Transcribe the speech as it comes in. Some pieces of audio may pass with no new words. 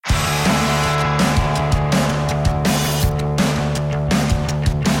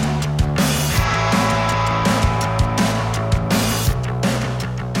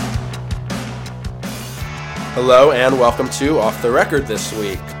Hello and welcome to Off the Record this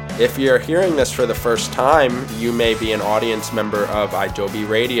week. If you're hearing this for the first time, you may be an audience member of idobi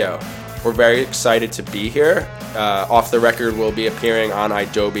Radio. We're very excited to be here. Off the Record will be appearing on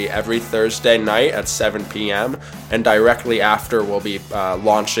idobi every Thursday night at 7 p.m. and directly after we'll be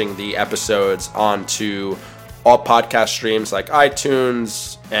launching the episodes onto all podcast streams like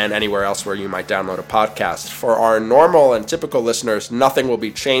iTunes and anywhere else where you might download a podcast. For our normal and typical listeners, nothing will be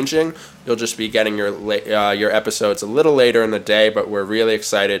changing. You'll just be getting your episodes a little later in the day, but we're really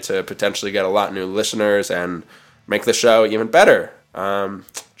excited to potentially get a lot of new listeners and make the show even better.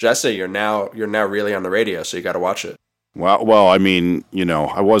 Jesse, you're now really on the radio, so you got to watch it. Well, I mean,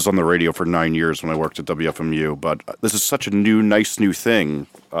 I was on the radio for 9 years when I worked at WFMU, but this is such a nice new thing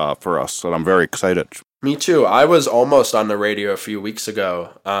for us, and I'm very excited. Me too. I was almost on the radio a few weeks ago.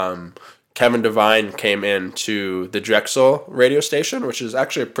 Kevin Devine came in to the Drexel radio station, which is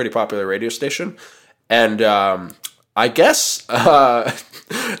actually a pretty popular radio station. And I guess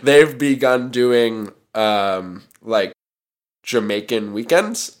they've begun doing like Jamaican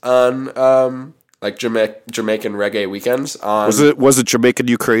weekends on Jamaican reggae weekends on. Was it Jamaican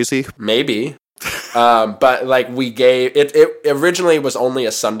You Crazy? Maybe. But like it originally was only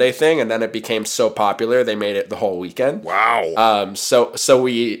a Sunday thing, and then it became so popular they made it the whole weekend. Wow. So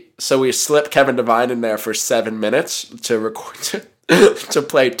we slipped Kevin Devine in there for 7 minutes to record to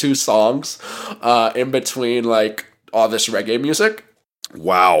play 2 songs in between like all this reggae music.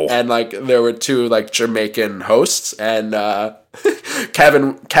 Wow. And like there were 2 like Jamaican hosts, and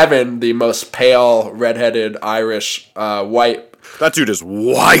Kevin, the most pale redheaded Irish white. That dude is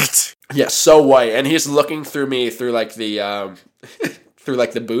white. Yeah, so white, and he's looking through me through like the through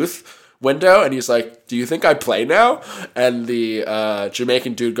like the booth window, and he's like, "Do you think I play now?" And the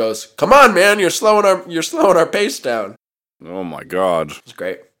Jamaican dude goes, "Come on, man, you're slowing our pace down." Oh my god,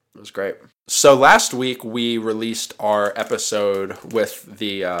 it was great. So last week we released our episode with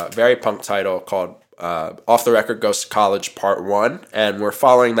the very punk title called Off the Record Goes to College Part 1, and we're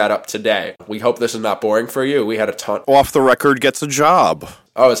following that up today. We hope this is not boring for you. We had a ton. Off the Record Gets a Job.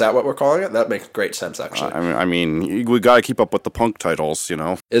 Oh, is that what we're calling it? That makes great sense, actually. I mean, we gotta keep up with the punk titles,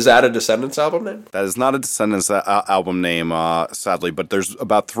 Is that a Descendants album name? That is not a Descendants album name, sadly, but there's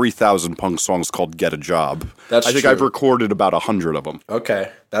about 3,000 punk songs called Get a Job. I think I've recorded about 100 of them.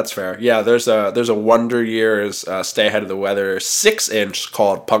 Okay, that's fair. Yeah, there's a Wonder Years Stay Ahead of the Weather 6-inch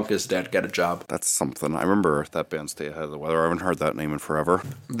called Punk is Dead, Get a Job. That's something. I remember that band Stay Ahead of the Weather. I haven't heard that name in forever.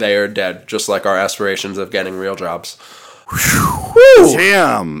 They are dead, just like our aspirations of getting real jobs. Whew.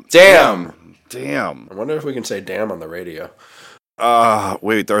 Damn. I wonder if we can say damn on the radio.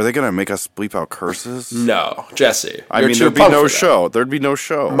 Wait, are they going to make us bleep out curses? No, Jesse. There'd be no show. There'd be no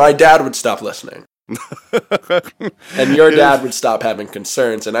show. My dad would stop listening. And your dad would stop having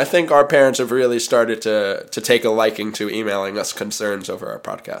concerns. And I think our parents have really started to take a liking to emailing us concerns over our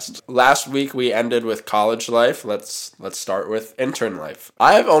podcast. Last week we ended with college life. Let's start with intern life.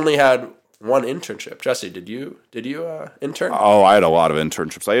 I have only had one internship. Jesse, did you intern? Oh, I had a lot of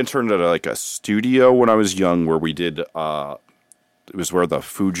internships. I interned at a studio when I was young where we did, it was where the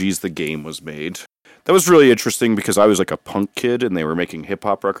Fugees the Game was made. That was really interesting because I was like a punk kid and they were making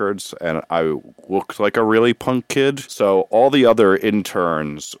hip-hop records and I looked like a really punk kid. So all the other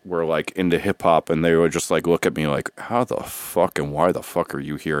interns were like into hip-hop and they would just like look at me like, how the fuck and why the fuck are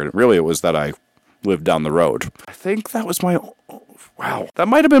you here? And really it was that I lived down the road. I think that was that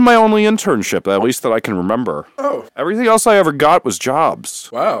might have been my only internship, at least that I can remember. Oh. Everything else I ever got was jobs.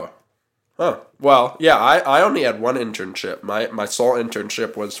 Wow. Huh. Well, yeah, I only had one internship. My sole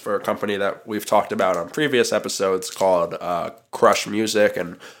internship was for a company that we've talked about on previous episodes called Crush Music,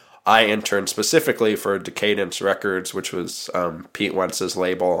 and I interned specifically for Decadence Records, which was Pete Wentz's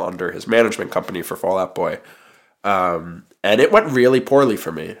label under his management company for Fall Out Boy. And it went really poorly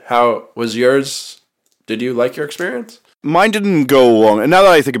for me. How was yours? Did you like your experience? Mine didn't go long. And now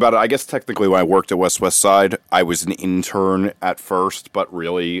that I think about it, I guess technically when I worked at West Side, I was an intern at first, but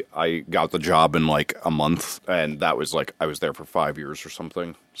really I got the job in like a month. And that was like, I was there for 5 years or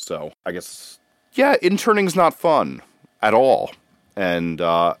something. So I guess, yeah, interning's not fun at all. And,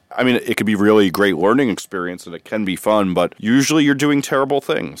 it could be really a great learning experience and it can be fun, but usually you're doing terrible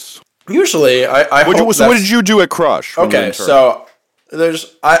things. Usually, what did you do at Crush? Okay, so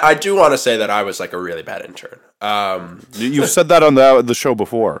I do want to say that I was like a really bad intern. You've said that on the show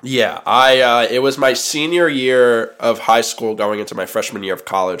before. Yeah, it was my senior year of high school going into my freshman year of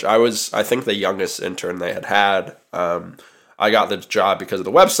college. I was, I think, the youngest intern they had. I got the job because of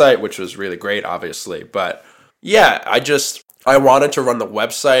the website, which was really great, obviously. But yeah, I wanted to run the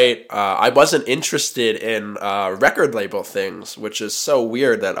website. I wasn't interested in record label things, which is so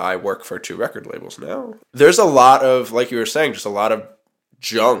weird that I work for 2 record labels now. There's a lot of, like you were saying, just a lot of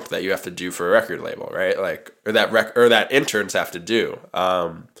junk that you have to do for a record label, right? Like, or that interns have to do.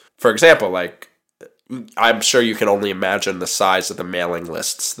 For example, like, I'm sure you can only imagine the size of the mailing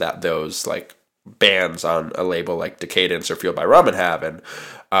lists that those like bands on a label like Decadence or Fueled by Ramen have, and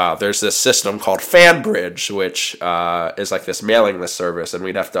there's this system called FanBridge, which is like this mailing list service, and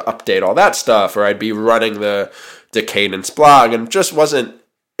we'd have to update all that stuff, or I'd be running the Decadence blog, and it just wasn't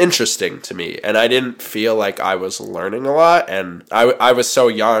interesting to me, and I didn't feel like I was learning a lot, and I was so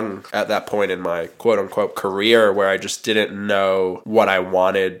young at that point in my quote-unquote career where I just didn't know what I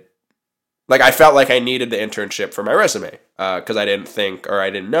wanted. Like, I felt like I needed the internship for my resume because I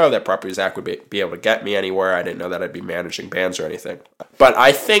didn't know that Property Zach would be able to get me anywhere. I didn't know that I'd be managing bands or anything. But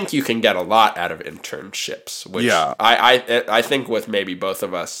I think you can get a lot out of internships, which I think with maybe both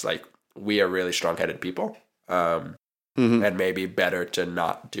of us, like, we are really strong-headed people. And maybe better to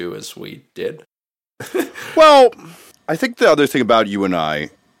not do as we did. Well, I think the other thing about you and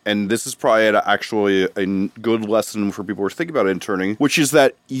I, and this is probably actually a good lesson for people who are thinking about interning, which is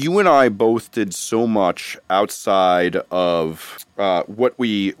that you and I both did so much outside of what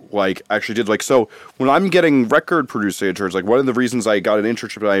we like actually did. Like, so when I'm getting record producing interns, like one of the reasons I got an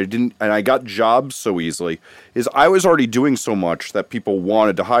internship and I got jobs so easily is I was already doing so much that people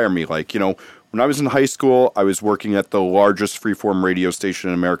wanted to hire me. Like, you know, when I was in high school, I was working at the largest freeform radio station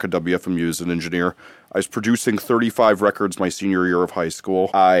in America, WFMU, as an engineer. I was producing 35 records my senior year of high school.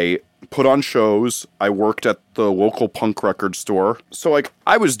 I put on shows. I worked at the local punk record store. So, like,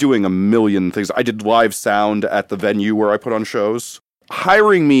 I was doing a million things. I did live sound at the venue where I put on shows.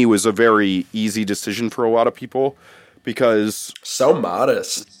 Hiring me was a very easy decision for a lot of people because... So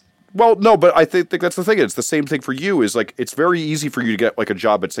modest. Well, no, but I think that's the thing. It's the same thing for you. Is like it's very easy for you to get like a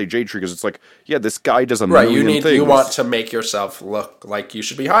job at say J-Tree because it's like, yeah, this guy does a million things. You want to make yourself look like you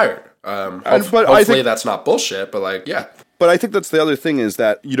should be hired. Hopefully that's not bullshit. But like, yeah. But I think that's the other thing is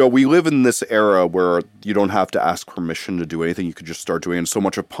that, you know, we live in this era where you don't have to ask permission to do anything. You could just start doing it. And so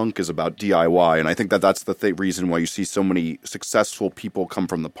much of punk is about DIY. And I think that that's the reason why you see so many successful people come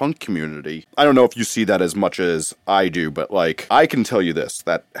from the punk community. I don't know if you see that as much as I do, but like, I can tell you this,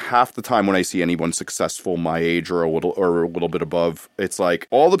 that half the time when I see anyone successful my age or a little bit above, it's like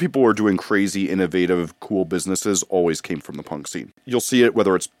all the people who are doing crazy, innovative, cool businesses always came from the punk scene. You'll see it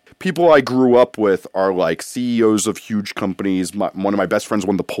whether it's people I grew up with are like CEOs of huge companies. One of my best friends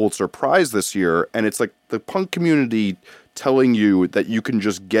won the Pulitzer Prize this year, and it's like the punk community telling you that you can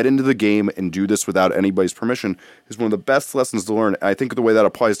just get into the game and do this without anybody's permission is one of the best lessons to learn. And I think the way that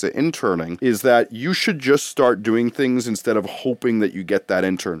applies to interning is that you should just start doing things instead of hoping that you get that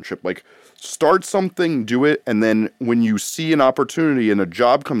internship. Like, start something, do it, and then when you see an opportunity and a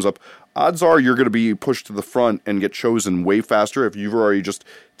job comes up, odds are you're going to be pushed to the front and get chosen way faster if you've already just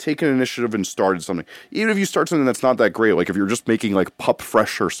taken initiative and started something. Even if you start something that's not that great, like if you're just making like Pup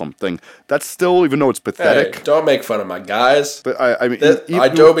Fresh or something, that's still, even though it's pathetic. Hey, don't make fun of my guys. But I mean,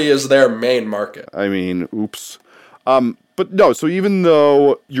 Adobe is their main market. I mean, oops. But no, so even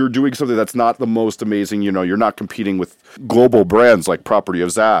though you're doing something that's not the most amazing, you know, you're not competing with global brands like Property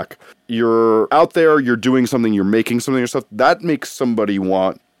of Zach, you're out there, you're doing something, you're making something yourself, that makes somebody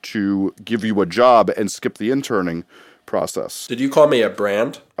want to give you a job and skip the interning process. Did you call me a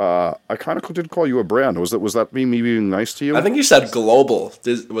brand? I kind of did call you a brand. Was that me being nice to you? I think you said global.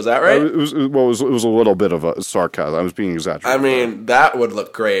 Was that right? It was a little bit of a sarcasm. I was being exaggerated. I mean, that would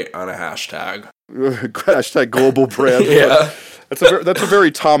look great on a hashtag. Hashtag global brand. Yeah. That's a very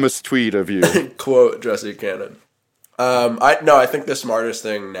Thomas tweet of you. Quote Jesse Cannon. I think the smartest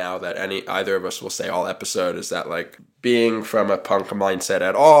thing now that either of us will say all episode is that, like, being from a punk mindset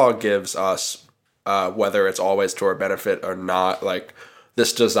at all gives us, whether it's always to our benefit or not, like,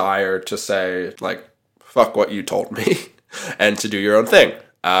 this desire to say, like, fuck what you told me and to do your own thing.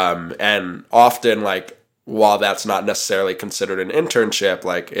 And often, like, while that's not necessarily considered an internship,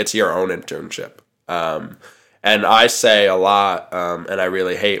 like, it's your own internship. And I say a lot, and I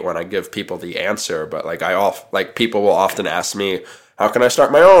really hate when I give people the answer, but like people will often ask me, how can I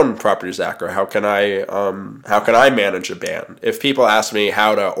start my own Property Zach, or how can I manage a band? If people ask me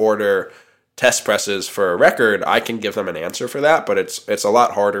how to order test presses for a record, I can give them an answer for that, but it's a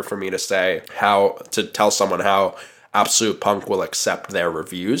lot harder for me to say how to tell someone how Absolute Punk will accept their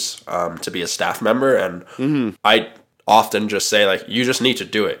reviews to be a staff member, and I often just say, like, you just need to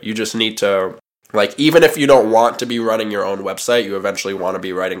do it. You just need to, like, even if you don't want to be running your own website, you eventually want to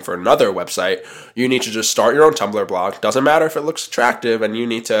be writing for another website, you need to just start your own Tumblr blog. Doesn't matter if it looks attractive, and you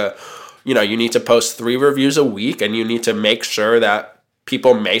need to you need to post 3 reviews a week, and you need to make sure that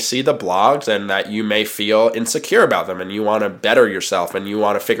people may see the blogs and that you may feel insecure about them, and you want to better yourself, and you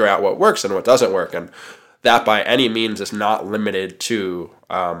want to figure out what works and what doesn't work. And that by any means is not limited to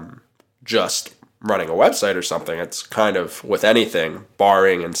just running a website or something. It's kind of with anything,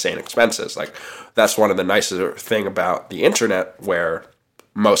 barring insane expenses. Like, that's one of the nicer thing about the internet, where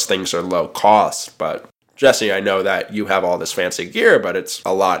most things are low cost. But Jesse, I know that you have all this fancy gear, but it's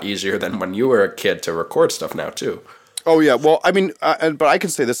a lot easier than when you were a kid to record stuff now too. Oh yeah, well, I mean, but I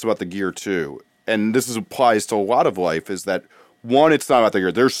can say this about the gear too, and this applies to a lot of life, is that, one, it's not about the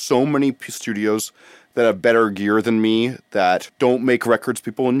gear. There's so many studios that have better gear than me that don't make records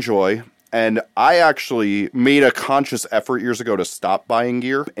people enjoy. And I actually made a conscious effort years ago to stop buying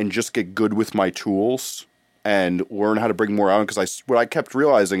gear and just get good with my tools and learn how to bring more out. Because what I kept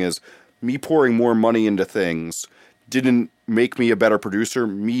realizing is me pouring more money into things didn't make me a better producer.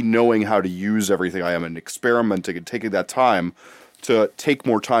 Me knowing how to use everything I am and experimenting and taking that time to take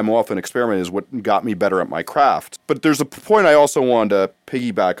more time off and experiment is what got me better at my craft. But there's a point I also wanted to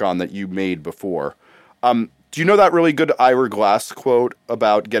piggyback on that you made before. Do you know that really good Ira Glass quote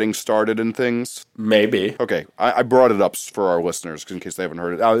about getting started in things? Maybe. Okay, I brought it up for our listeners in case they haven't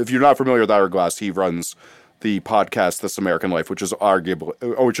heard it. If you're not familiar with Ira Glass, he runs the podcast This American Life, which is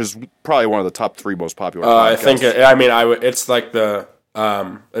probably one of the top 3 most popular podcasts. I think it's like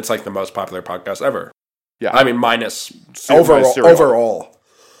the most popular podcast ever. Yeah. I mean, minus overall.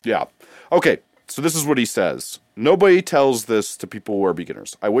 Yeah. Okay, so this is what he says. Nobody tells this to people who are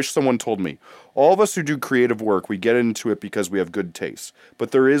beginners. I wish someone told me. All of us who do creative work, we get into it because we have good taste.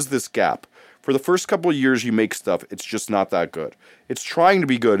 But there is this gap. For the first couple of years you make stuff, it's just not that good. It's trying to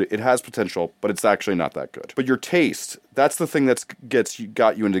be good, it has potential, but it's actually not that good. But your taste, that's the thing that's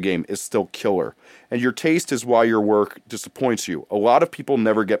got you into the game, is still killer. And your taste is why your work disappoints you. A lot of people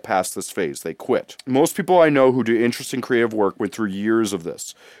never get past this phase. They quit. Most people I know who do interesting creative work went through years of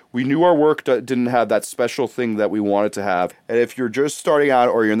this. We knew our work didn't have that special thing that we wanted to have. And if you're just starting out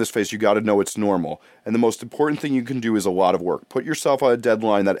or you're in this phase, you got to know it's normal. And the most important thing you can do is a lot of work. Put yourself on a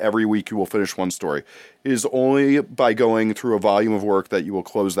deadline that every week you will finish one story. It is only by going through a volume of work that you will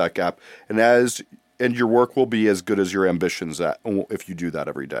close that gap. And your work will be as good as your ambitions if you do that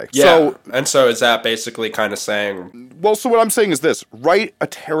every day. Yeah. So is that basically kind of saying... Well, so what I'm saying is this. Write a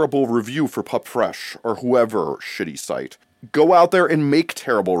terrible review for PupFresh or whoever shitty site. Go out there and make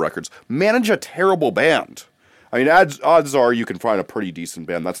terrible records. Manage a terrible band. I mean, odds are you can find a pretty decent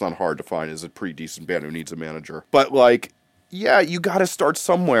band. That's not hard to find, is a pretty decent band who needs a manager. But, yeah, you got to start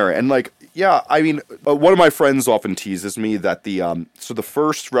somewhere. And, I mean, one of my friends often teases me that the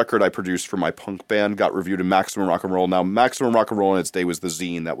first record I produced for my punk band got reviewed in Maximum Rock and Roll. Now, Maximum Rock and Roll in its day was the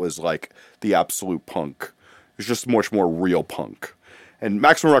zine that was, the absolute punk. It was just much more real punk. And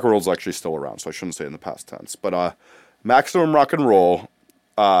Maximum Rock and Roll is actually still around, so I shouldn't say it in the past tense. But, Maximum Rock and Roll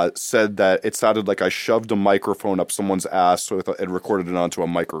said that it sounded like I shoved a microphone up someone's ass and recorded it onto a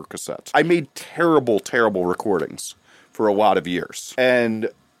micro cassette. I made terrible, terrible recordings for a lot of years. And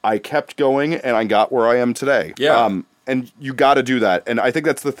I kept going, and I got where I am today. Yeah. And you got to do that. And I think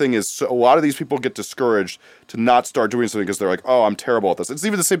that's the thing is, a lot of these people get discouraged to not start doing something because they're like, oh, I'm terrible at this. It's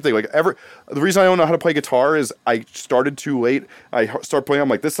even the same thing. The reason I don't know how to play guitar is I started too late. I start playing, I'm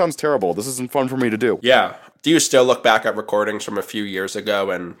like, this sounds terrible. This isn't fun for me to do. Yeah. Do you still look back at recordings from a few years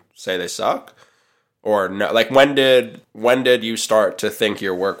ago and say they suck? Or no? When did you start to think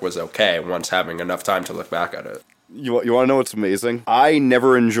your work was okay once having enough time to look back at it? You want to know what's amazing? I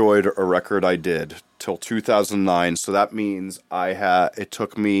never enjoyed a record I did till 2009, so that means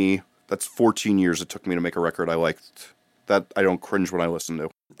that's 14 years it took me to make a record I liked, that I don't cringe when I listen to.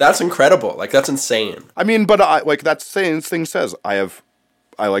 That's incredible. That's insane. I mean, but that thing says,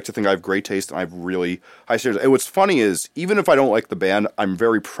 I like to think I have great taste, and I have really high standards. And what's funny is, even if I don't like the band, I'm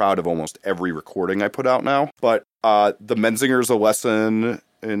very proud of almost every recording I put out now. But the Menzinger's a lesson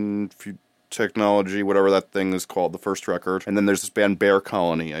in technology, whatever that thing is called, the first record. And then there's this band Bear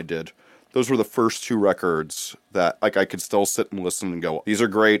Colony I did. Those were the first 2 records that I could still sit and listen and go, these are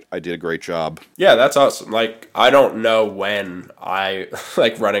great, I did a great job. Yeah, that's awesome. I don't know when I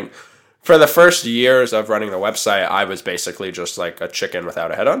running. For the first years of running the website, I was basically just a chicken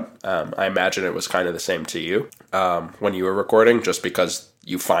without a head on. I imagine it was kind of the same to you when you were recording, just because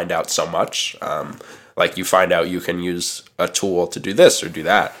you find out so much. You find out you can use a tool to do this or do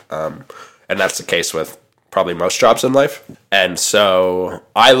that. And that's the case with probably most jobs in life. And so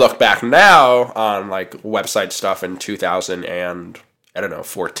I look back now on website stuff in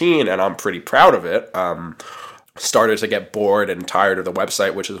 2014, and I'm pretty proud of it. started to get bored and tired of the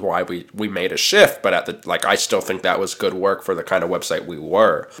website, which is why we made a shift. But I still think that was good work for the kind of website we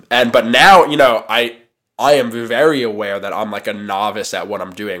were. But now, I am very aware that I'm like a novice at what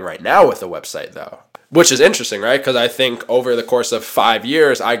I'm doing right now with the website, though. Which is interesting, right? Because I think over the course of 5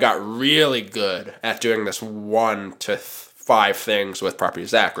 years, I got really good at doing this 1 to 5 things with Property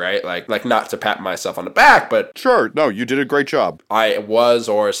Zach, right? Like not to pat myself on the back, but sure, no, you did a great job. I was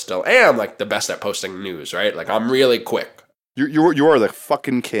or still am like the best at posting news, right? Like I'm really quick. You are the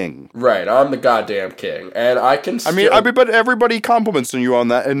fucking king. Right, I'm the goddamn king, and I can. But everybody compliments on you on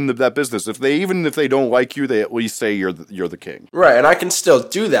that in that business. If they don't like you, they at least say you're the king. Right, and I can still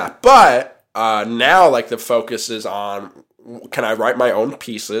do that, but now like the focus is on, can I write my own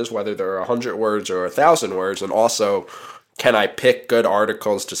pieces, whether they're 100 words or 1,000 words, and also, can I pick good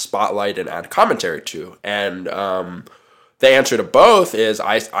articles to spotlight and add commentary to? And the answer to both is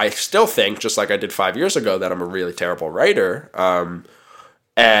I still think, just like I did 5 years ago, that I'm a really terrible writer,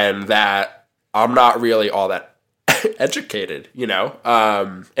 and that I'm not really all that educated, in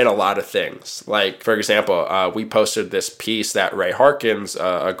a lot of things. Like, for example, we posted this piece that Ray Harkins,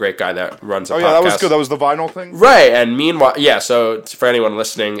 a great guy that runs a podcast. Oh, yeah, that was good. That was the vinyl thing? Right, and meanwhile, so for anyone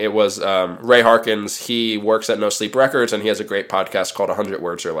listening, it was Ray Harkins. He works at No Sleep Records, and he has a great podcast called 100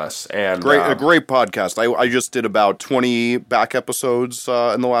 Words or Less. And a great podcast. I just did about 20 back episodes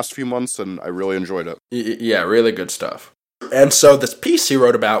in the last few months, and I really enjoyed it. Yeah, really good stuff. And so this piece he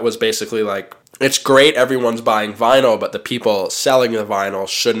wrote about was basically like, it's great everyone's buying vinyl, but the people selling the vinyl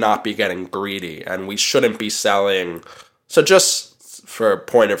should not be getting greedy, and we shouldn't be selling. So just for a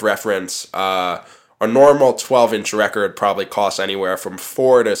point of reference, a normal 12-inch record probably costs anywhere from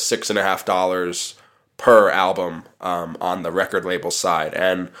 $4 to $6.50 per album on the record label side,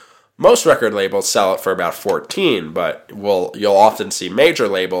 and most record labels sell it for about $14, but you'll often see major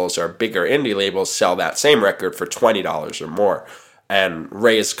labels or bigger indie labels sell that same record for $20 or more. And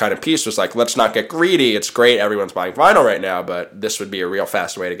Ray's kind of piece was like, let's not get greedy. It's great everyone's buying vinyl right now, but this would be a real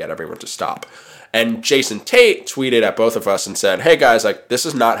fast way to get everyone to stop. And Jason Tate tweeted at both of us and said, hey guys, like, this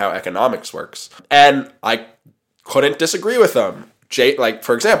is not how economics works. And I couldn't disagree with them.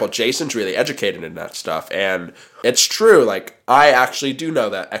 For example, Jason's really educated in that stuff, and it's true. Like, I actually do know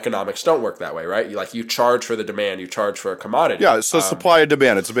that economics don't work that way, right? You charge for the demand, you charge for a commodity. Yeah, so supply and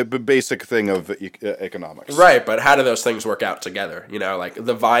demand, it's a basic thing of economics. Right, but how do those things work out together? Like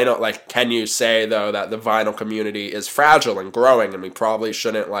the vinyl, like, can you say, though, that the vinyl community is fragile and growing, and we probably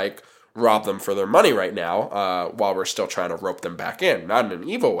shouldn't, rob them for their money right now while we're still trying to rope them back in? Not in an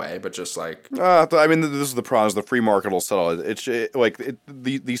evil way, but just like... this is the problem. The free market will settle it.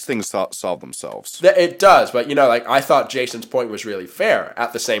 These things solve themselves. It does, but, I thought Jason's point was really fair.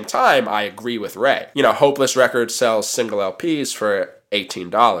 At the same time, I agree with Ray. Hopeless Records sells single LPs for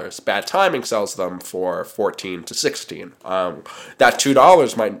 $18. Bad Timing sells them for $14 to $16. That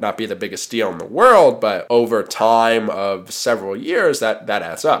 $2 might not be the biggest deal in the world, but over time of several years, that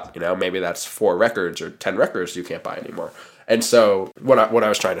adds up. Maybe that's 4 records or 10 records you can't buy anymore. And so what I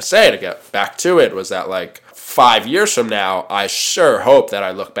was trying to say, to get back to it, was that 5 years from now, I sure hope that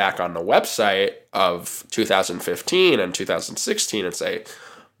I look back on the website of 2015 and 2016 and say,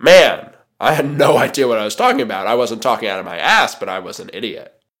 man, I had no idea what I was talking about. I wasn't talking out of my ass, but I was an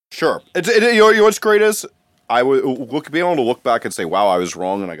idiot. Sure. What's great is I would be able to look back and say, wow, I was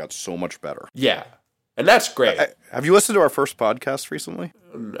wrong and I got so much better. Yeah. And that's great. Have you listened to our first podcast recently?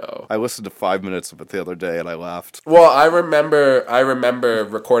 No. I listened to 5 minutes of it the other day and I laughed. Well, I remember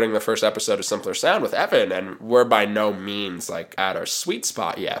recording the first episode of Simpler Sound with Evan, and we're by no means at our sweet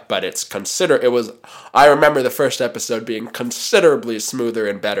spot yet, but I remember the first episode being considerably smoother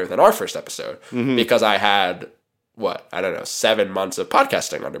and better than our first episode, because I had 7 months of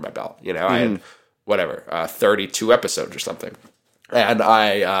podcasting under my belt. I had 32 episodes or something. And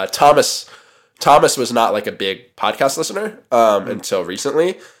Thomas was not a big podcast listener until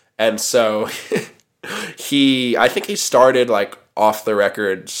recently, and so I think he started Off the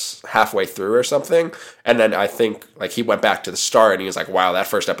Records halfway through or something, and then I think he went back to the start and he was like, wow, that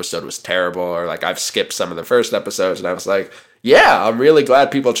first episode was terrible, or I've skipped some of the first episodes, and I was like, yeah, I'm really glad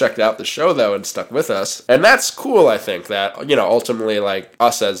people checked out the show though and stuck with us. And that's cool. I think that, ultimately,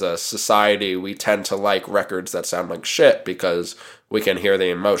 us as a society, we tend to like records that sound like shit because we can hear the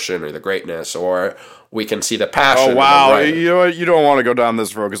emotion or the greatness, or we can see the passion. Oh, wow. You know what? You don't want to go down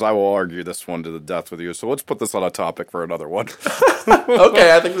this road because I will argue this one to the death with you. So let's put this on a topic for another one.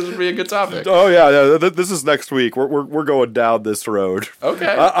 Okay, I think this would be a good topic. Oh, yeah. This is next week. We're going down this road. Okay.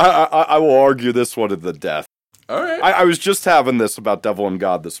 I will argue this one to the death. All right. I was just having this about Devil and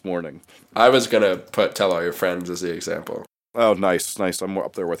God this morning. I was going to Tell All Your Friends as the example. Oh, nice. I'm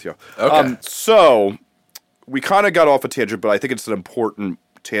up there with you. Okay. So... we kind of got off a tangent, but I think it's an important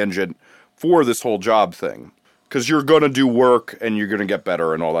tangent for this whole job thing. Because you're going to do work and you're going to get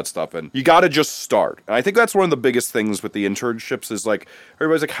better and all that stuff. And you got to just start. And I think that's one of the biggest things with the internships is like,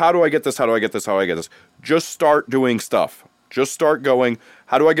 everybody's like, how do I get this? How do I get this? How do I get this? Just start doing stuff. Just start going.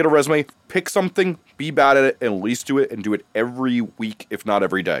 How do I get a resume? Pick something, be bad at it, and at least do it, and do it every week, if not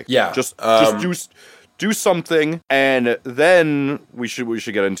every day. Yeah. Just do something. And then we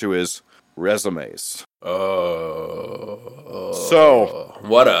should get into is resumes. So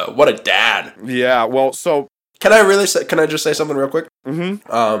what a dad. Yeah. Well, so. Can I just say something real quick?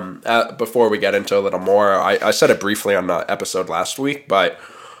 Mm-hmm. Before we get into a little more, I said it briefly on the episode last week, but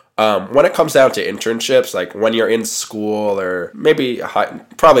when it comes down to internships, like when you're in school or maybe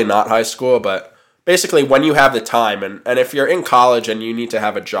probably not high school, but basically when you have the time and if you're in college and you need to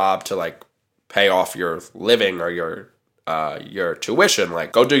have a job to like pay off your living or your tuition,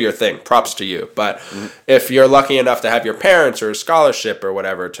 like go do your thing, props to you. But if you're lucky enough to have your parents or a scholarship or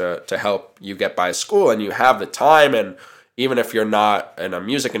whatever to help you get by school and you have the time, and even if you're not in a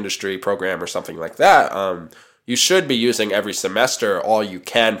music industry program or something like that, you should be using every semester all you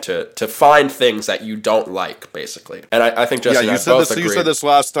can to find things that you don't like, basically. And I think Jesse and I both agreed. You said this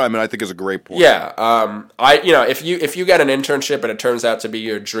last time, and I think it's a great point. Yeah. If you get an internship and it turns out to be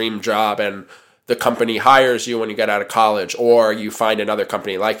your dream job and the company hires you when you get out of college, or you find another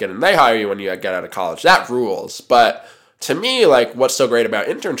company like it and they hire you when you get out of college, that rules. But to me, like, what's so great about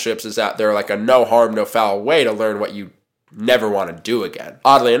internships is that they're like a no harm, no foul way to learn what you never want to do again.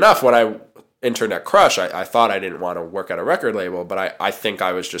 Oddly enough, when I interned at Crush, I thought I didn't want to work at a record label, but I think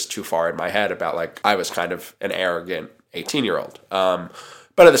I was just too far in my head about, like, I was kind of an arrogant 18-year-old.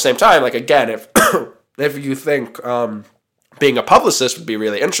 But at the same time, like, again, if you think being a publicist would be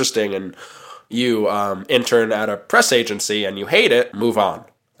really interesting and you intern at a press agency and you hate it, move on.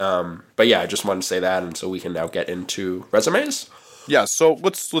 But yeah, I just wanted to say that, and so we can now get into resumes. Yeah, so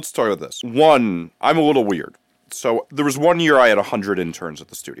let's talk about this. One, I'm a little weird. So there was 1 year I had 100 interns at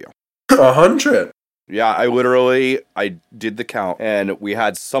the studio. 100? Yeah, I did the count, and we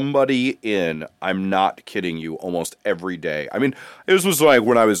had somebody in, I'm not kidding you, almost every day. I mean, it was like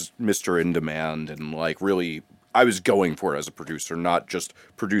when I was Mr. In Demand and like really, I was going for it as a producer, not just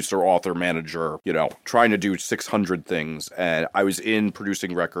producer, author, manager, trying to do 600 things. And I was in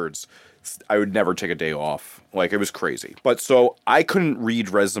producing records. I would never take a day off. Like, it was crazy. But so I couldn't read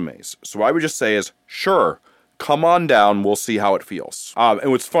resumes. So I would just say sure, come on down. We'll see how it feels.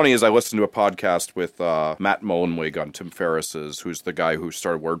 And what's funny is I listened to a podcast with Matt Mullenweg on Tim Ferriss's, who's the guy who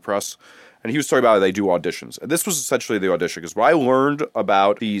started WordPress. And he was talking about how they do auditions. And this was essentially the audition. Because what I learned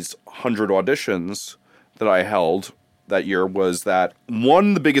about these 100 auditions that I held that year was that,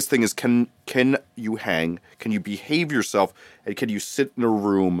 one, the biggest thing is can you hang, can you behave yourself, and can you sit in a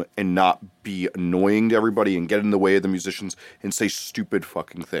room and not be annoying to everybody and get in the way of the musicians and say stupid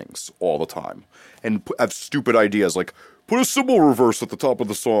fucking things all the time and have stupid ideas like put a cymbal reverse at the top of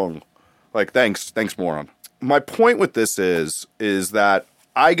the song. Like, thanks moron. My point with this is that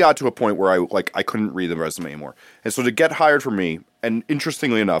I got to a point where I couldn't read the resume anymore. And so to get hired for me, and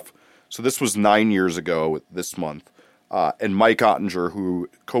interestingly enough, so this was 9 years ago this month, and Mike Ottinger, who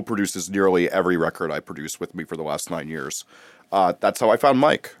co-produces nearly every record I produce with me for the last 9 years, that's how I found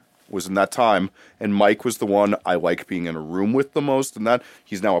Mike, was in that time. And Mike was the one I liked being in a room with the most, and that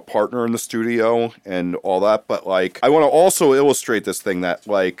he's now a partner in the studio and all that. But like, I want to also illustrate this thing that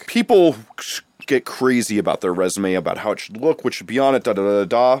like people get crazy about their resume, about how it should look, what should be on it,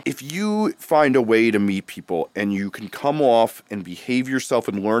 da-da-da-da. If you find a way to meet people and you can come off and behave yourself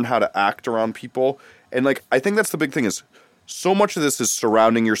and learn how to act around people, and like, I think that's the big thing is so much of this is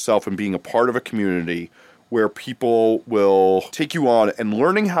surrounding yourself and being a part of a community where people will take you on and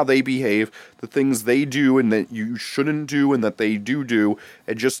learning how they behave, the things they do and that you shouldn't do and that they do,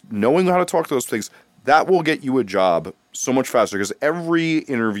 and just knowing how to talk to those things, that will get you a job so much faster, because every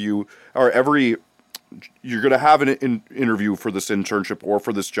interview or you're going to have an interview for this internship or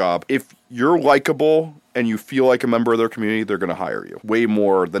for this job. If you're likable and you feel like a member of their community, they're going to hire you way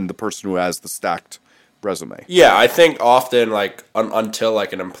more than the person who has the stacked resume. Yeah, I think often like until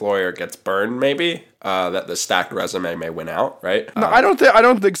like an employer gets burned, maybe that the stacked resume may win out, right? No, I don't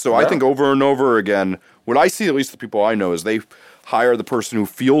think so. No. I think over and over again, what I see, at least the people I know, is they hire the person who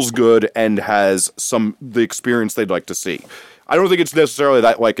feels good and has the experience they'd like to see. I don't think it's necessarily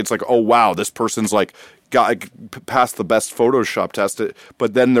that like it's like, oh wow, this person's like got passed the best Photoshop test,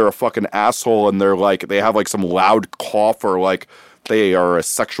 but then they're a fucking asshole and they're like they have like some loud cough or like they are a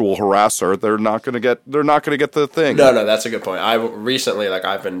sexual harasser. They're not gonna get the thing. No, that's a good point.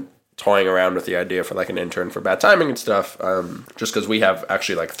 I've been toying around with the idea for like an intern for Bad Timing and stuff. Just because we have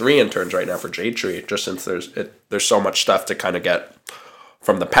actually like 3 interns right now for Jade Tree, just since there's so much stuff to kind of get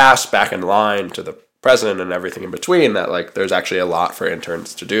from the past back in line to the present and everything in between, that like there's actually a lot for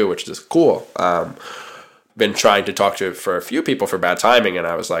interns to do, which is cool. Been trying to talk to for a few people for Bad Timing, and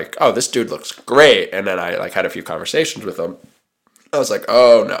I was like, oh, this dude looks great. And then I like had a few conversations with him. I was like,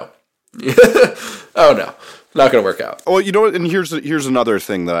 oh no. Oh no. Not going to work out. Well, you know what? And here's another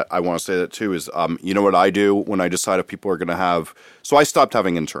thing that I want to say that too is, you know what I do when I decide if people are going to have. So I stopped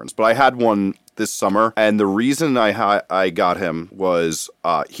having interns, but I had one this summer, and the reason I got him was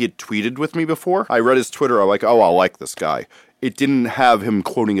he had tweeted with me before. I read his Twitter. I'm like, oh, I like this guy. It didn't have him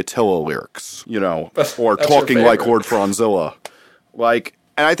quoting Attila lyrics, you know, or talking like Lord Franzilla, like.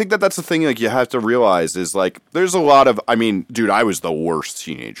 And I think that's the thing, like, you have to realize is, like, there's a lot of, I mean, dude, I was the worst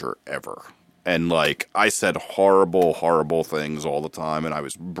teenager ever. And, like, I said horrible, horrible things all the time, and I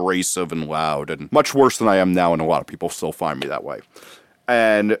was abrasive and loud, and much worse than I am now, and a lot of people still find me that way.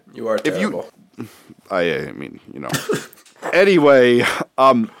 And you are terrible. I mean, you know. Anyway,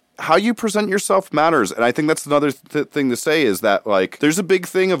 how you present yourself matters. And I think that's another thing to say is that, like, there's a big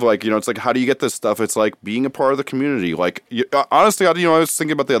thing of, like, you know, it's like, how do you get this stuff? It's like being a part of the community. Like, honestly, you know, I was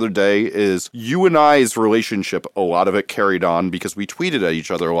thinking about the other day is you and I's relationship, a lot of it carried on because we tweeted at each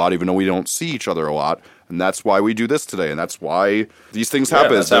other a lot, even though we don't see each other a lot. And that's why we do this today. And that's why these things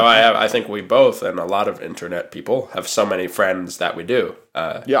happen. That's how I think we both, and a lot of internet people, have so many friends that we do.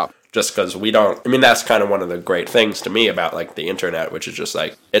 Yeah. Just because we don't, I mean, that's kind of one of the great things to me about, like, the internet, which is just,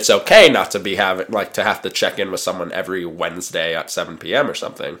 like, it's okay not to be having, like, to have to check in with someone every Wednesday at 7 p.m. or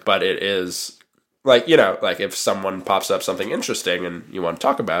something. But it is, like, you know, like, if someone pops up something interesting and you want to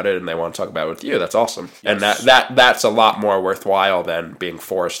talk about it and they want to talk about it with you, that's awesome. Yes. And that's a lot more worthwhile than being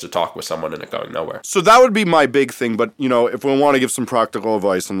forced to talk with someone and it going nowhere. So that would be my big thing. But, you know, if we want to give some practical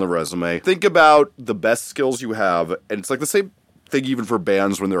advice on the resume, think about the best skills you have. And it's like the same thing even for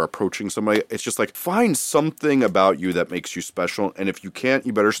bands when they're approaching somebody. It's just like, find something about you that makes you special, and if you can't,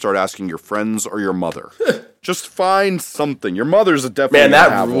 you better start asking your friends or your mother. Just find something. Your mother's a definitely man,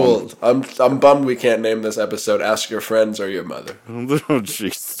 that ruled. I'm bummed we can't name this episode Ask Your Friends or Your Mother. Oh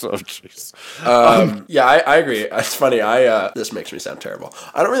jeez. Oh jeez. Yeah, I agree. It's funny. This makes me sound terrible.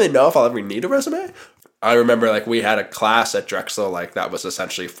 I don't really know if I'll ever need a resume. I remember, like, we had a class at Drexel, like, that was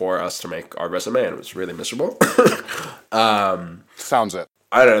essentially for us to make our resume, and it was really miserable. Sounds it.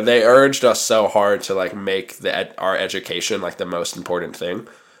 I don't know. They urged us so hard to, like, make our education, like, the most important thing,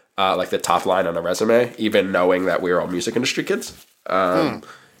 like, the top line on a resume, even knowing that we were all music industry kids.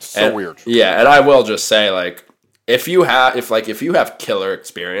 Weird. Yeah, and I will just say, like, if you have killer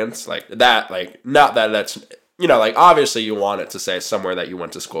experience, like, that, like, not that that's, you know, like, obviously you want it to say somewhere that you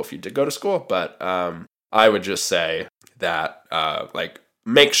went to school if you did go to school, but I would just say that, like,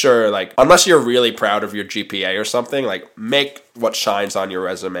 make sure, like, unless you're really proud of your GPA or something, like, make what shines on your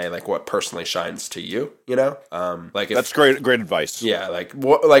resume, like, what personally shines to you, you know? That's great advice. Yeah, like,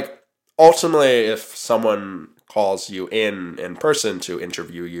 ultimately, if someone calls you in person to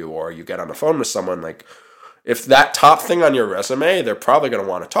interview you, or you get on the phone with someone, like, if that top thing on your resume, they're probably going to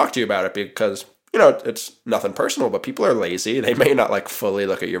want to talk to you about it because, you know, it's nothing personal, but people are lazy. They may not, like, fully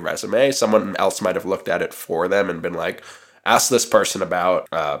look at your resume. Someone else might have looked at it for them and been like, ask this person about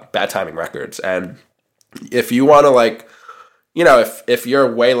Bad Timing Records. And if you want to, like, you know, if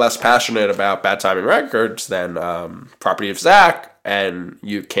you're way less passionate about Bad Timing Records than Property of Zach, and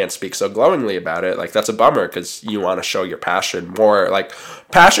you can't speak so glowingly about it, like, that's a bummer because you want to show your passion more. Like,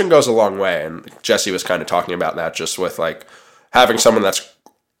 passion goes a long way. And Jesse was kind of talking about that just with, like, having someone that's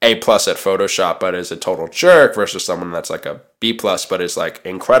A+ at Photoshop but is a total jerk versus someone that's like a B+ but is, like,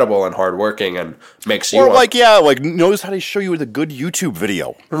 incredible and hardworking and makes you knows how to show you with a good YouTube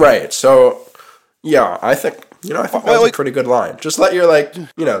video. Right. So yeah, I think that's a pretty good line. Just let your, like,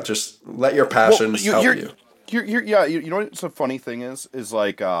 you know, just let your passions help you. You know what's a funny thing is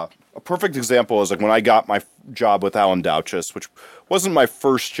like a perfect example is like when I got my job with Alan Douches, which wasn't my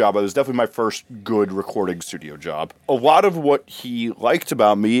first job. It was definitely my first good recording studio job. A lot of what he liked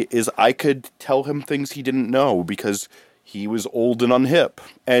about me is I could tell him things he didn't know because he was old and unhip.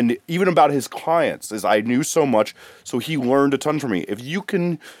 And even about his clients is I knew so much, so he learned a ton from me. If you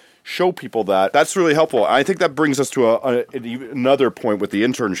can show people that's really helpful. I think that brings us to another point with the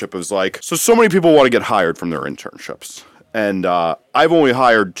internship is like, so many people want to get hired from their internships. And I've only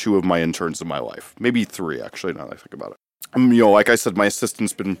hired 2 of my interns in my life. Maybe 3, actually, now that I think about it. You know, like I said, my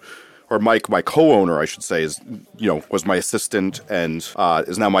assistant's been, or Mike, my co-owner, I should say, is, you know, was my assistant and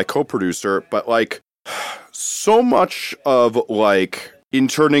is now my co-producer. But, like, so much of, like,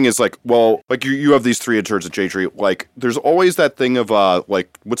 interning is like, well, like you have these 3 interns at J-Tree. Like, there's always that thing of,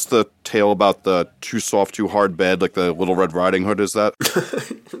 like, what's the tale about the too soft, too hard bed? Like the Little Red Riding Hood, is that?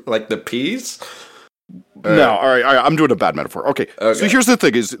 Like the peas? No, all right, I'm doing a bad metaphor. Okay. So here's the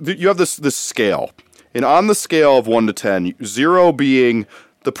thing: is you have this scale, and on the scale of 1 to 10, 0 being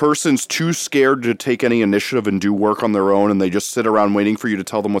the person's too scared to take any initiative and do work on their own, and they just sit around waiting for you to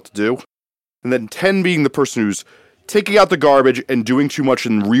tell them what to do, and then 10 being the person who's taking out the garbage and doing too much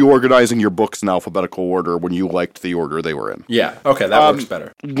and reorganizing your books in alphabetical order when you liked the order they were in. Yeah, okay, that works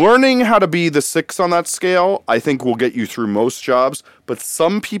better. Learning how to be the 6 on that scale, I think, will get you through most jobs, but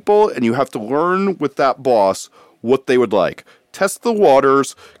some people, and you have to learn with that boss what they would like. Test the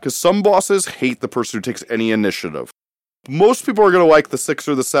waters, because some bosses hate the person who takes any initiative. Most people are going to like the 6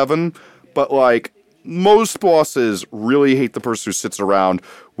 or the 7, but, like, most bosses really hate the person who sits around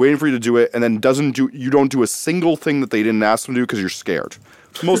waiting for you to do it and then you don't do a single thing that they didn't ask them to do because you're scared.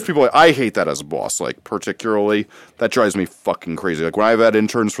 Most people, I hate that as a boss, like, particularly. That drives me fucking crazy. Like, when I've had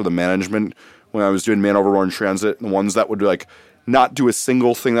interns for the management, when I was doing Man Over Orange Transit, the ones that would, like, not do a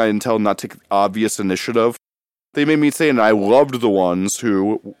single thing that I didn't tell them, not take obvious initiative, they made me say, and I loved the ones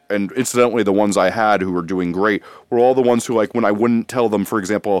who, and incidentally the ones I had who were doing great, were all the ones who, like, when I wouldn't tell them, for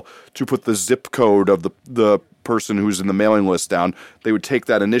example, to put the zip code of the person who's in the mailing list down, they would take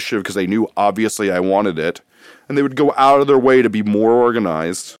that initiative because they knew obviously I wanted it, and they would go out of their way to be more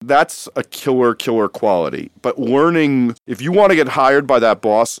organized. That's a killer quality. But learning, if you want to get hired by that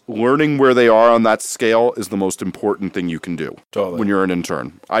boss, learning where they are on that scale is the most important thing you can do when you're an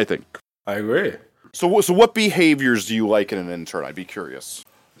intern, I think. I agree. So what behaviors do you like in an intern? I'd be curious.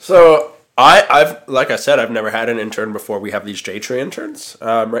 So I've like I said, I've never had an intern before. We have these J-Tree interns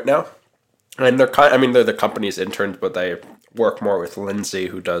right now, and they're they're the company's interns, but they work more with Lindsay,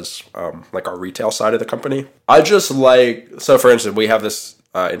 who does like our retail side of the company. I just like, so for instance, we have this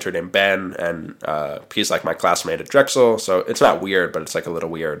intern named Ben, and he's like my classmate at Drexel. So it's not weird, but it's like a little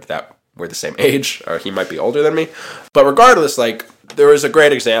weird that we're the same age, or he might be older than me. But regardless, like, there was a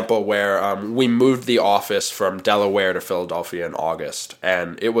great example where we moved the office from Delaware to Philadelphia in August,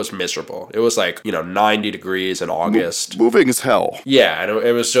 and it was miserable. It was like, 90 degrees in August. Moving is hell. Yeah, and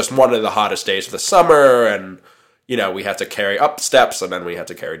it was just one of the hottest days of the summer, and we had to carry up steps, and then we had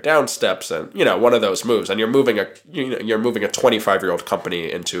to carry down steps, and one of those moves. And you're moving a 25-year-old company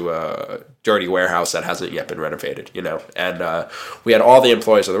into a dirty warehouse that hasn't yet been renovated. And we had all the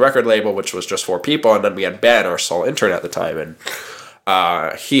employees of the record label, which was just 4 people, and then we had Ben, our sole intern at the time, and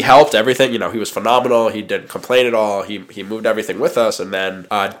he helped everything. He was phenomenal. He didn't complain at all. He moved everything with us, and then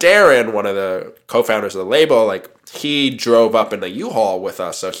Darren, one of the co-founders of the label, like, he drove up in the U-Haul with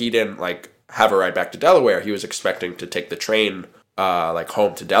us, so he didn't have a ride back to Delaware. He was expecting to take the train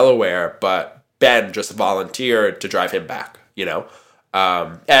home to Delaware, but Ben just volunteered to drive him back,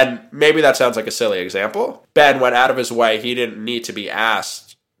 and maybe that sounds like a silly example. Ben went out of his way. He didn't need to be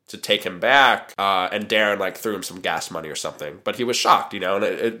asked to take him back, and Darren threw him some gas money or something, but he was shocked, and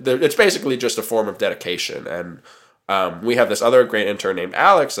it's basically just a form of dedication. And we have this other great intern named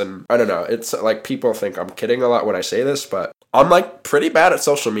Alex, and I don't know, it's like, people think I'm kidding a lot when I say this, but I'm pretty bad at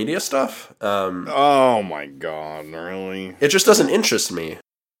social media stuff. Oh my god, really? It just doesn't interest me,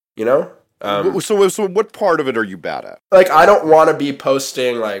 So what part of it are you bad at? I don't want to be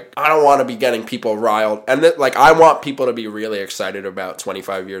posting, I don't want to be getting people riled, and I want people to be really excited about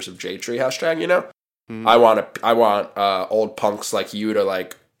 25 years of J-Tree hashtag, I want old punks like you to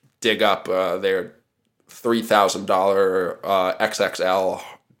dig up their $3,000 XXL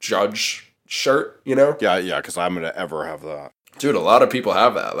Judge shirt, Yeah, because I'm gonna ever have that. Dude, a lot of people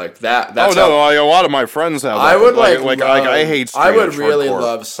have that. That's a lot of my friends have that. I would I hate. I would really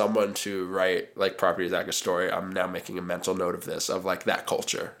love someone to write Property Zach story. I'm now making a mental note of this, of that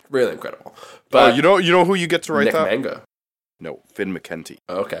culture. Really incredible. But you know who you get to write Nick that? Manga. No, Finn McKenty.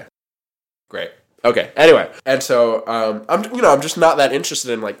 Okay, great. Okay. Anyway, and so I'm just not that interested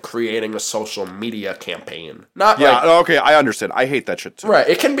in creating a social media campaign. Okay, I understand. I hate that shit too. Right.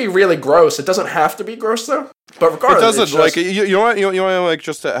 It can be really gross. It doesn't have to be gross though. But regardless, it doesn't. You know what?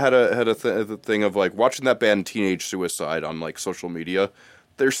 Just had a thing of watching that band Teenage Suicide on social media.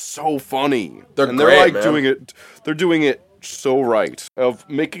 They're so funny. They're great, man. doing it. They're doing it so right, of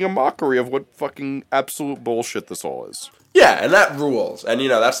making a mockery of what fucking absolute bullshit this all is. Yeah, and that rules. And,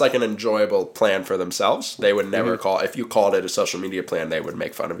 that's an enjoyable plan for themselves. They would never if you called it a social media plan, they would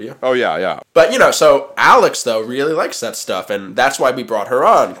make fun of you. Oh, yeah. But, so Alex, though, really likes that stuff. And that's why we brought her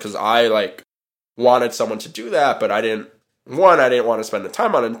on, because I, wanted someone to do that, but I didn't one, I didn't want to spend the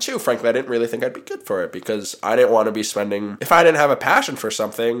time on it, and two, frankly, I didn't really think I'd be good for it because I didn't want to be spending, if I didn't have a passion for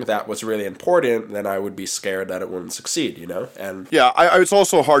something that was really important, then I would be scared that it wouldn't succeed, you know? And yeah, it's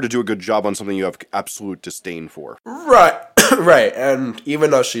also hard to do a good job on something you have absolute disdain for. right, right. And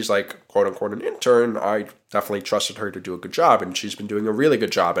even though she's like, quote unquote, an intern, I definitely trusted her to do a good job, and she's been doing a really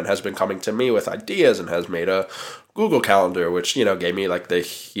good job and has been coming to me with ideas and has made a Google Calendar, which, you know, gave me like the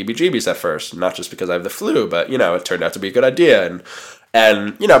heebie-jeebies at first, not just because I have the flu, but, you know, it turned out to be a good idea.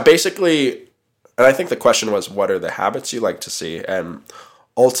 And you know, basically, and I think the question was, what are the habits you like to see? And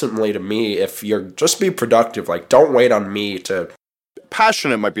ultimately, to me, if you're just be productive, like, don't wait on me to...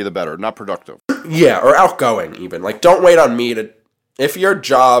 Passionate might be the better, not productive. Yeah, or outgoing even. Like, don't wait on me to... If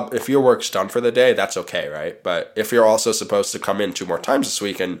your work's done for the day, that's okay, right? But if you're also supposed to come in 2 more times this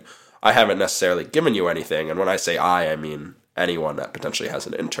week and I haven't necessarily given you anything, and when I say I mean anyone that potentially has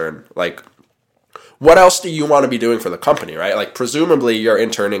an intern, like, what else do you want to be doing for the company, right? Like, presumably you're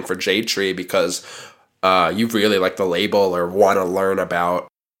interning for Jade Tree because you really like the label or want to learn about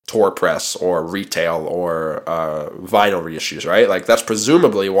tour press or retail or vinyl reissues, right? Like, that's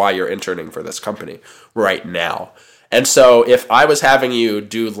presumably why you're interning for this company right now. And so if I was having you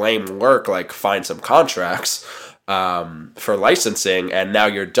do lame work, like find some contracts for licensing, and now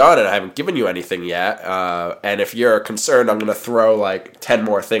you're done and I haven't given you anything yet, and if you're concerned I'm going to throw like 10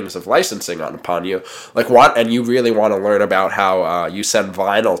 more things of licensing upon you, like what, and you really want to learn about how you send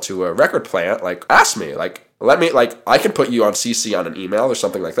vinyl to a record plant, like ask me, like let me, like I can put you on CC on an email or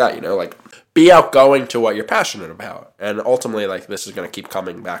something like that, you know, like be outgoing to what you're passionate about. And ultimately, like, this is going to keep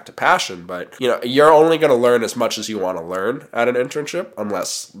coming back to passion, but, you know, you're only going to learn as much as you want to learn at an internship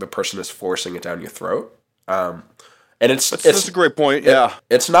unless the person is forcing it down your throat. And that's a great point. Yeah.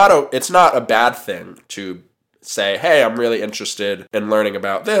 It's not a bad thing to say, hey, I'm really interested in learning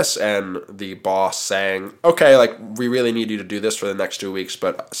about this, and the boss saying, okay, like, we really need you to do this for the next 2 weeks,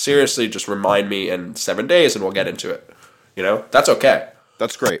 but seriously, just remind me in 7 days and we'll get into it. You know, that's okay.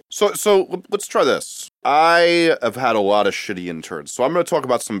 That's great. So let's try this. I have had a lot of shitty interns. So I'm going to talk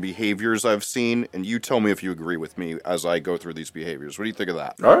about some behaviors I've seen, and you tell me if you agree with me as I go through these behaviors. What do you think of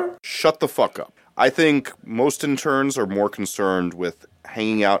that? All right. Shut the fuck up. I think most interns are more concerned with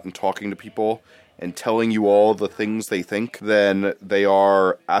hanging out and talking to people and telling you all the things they think than they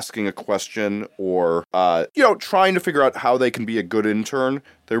are asking a question or, trying to figure out how they can be a good intern.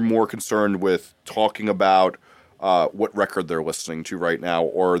 They're more concerned with talking about what record they're listening to right now,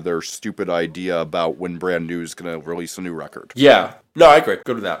 or their stupid idea about when Brand New is going to release a new record. Yeah. No, I agree.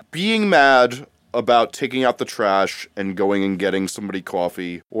 Good with that. Being mad about taking out the trash and going and getting somebody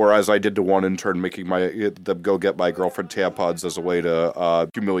coffee, or as I did to one intern, making them go get my girlfriend tampons as a way to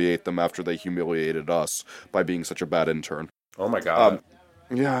humiliate them after they humiliated us by being such a bad intern. Oh my God.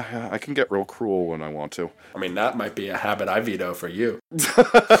 Yeah, I can get real cruel when I want to. I mean, that might be a habit I veto for you.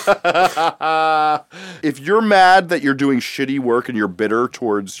 If you're mad that you're doing shitty work and you're bitter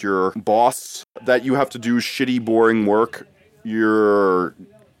towards your boss, that you have to do shitty, boring work, you're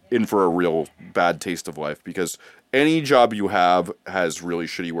in for a real bad taste of life, because any job you have has really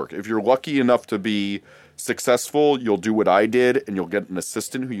shitty work. If you're lucky enough to be successful, you'll do what I did, and you'll get an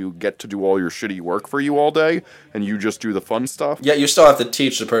assistant who you get to do all your shitty work for you all day, and you just do the fun stuff. Yeah, you still have to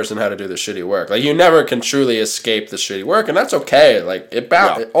teach the person how to do the shitty work. Like, you never can truly escape the shitty work, and that's okay. Like,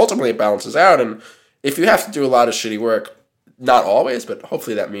 ultimately it balances out, and if you have to do a lot of shitty work, not always, but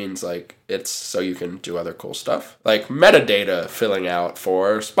hopefully that means, like, it's so you can do other cool stuff. Like, metadata filling out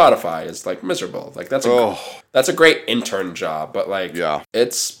for Spotify is, like, miserable. Like, that's a great intern job, but, like,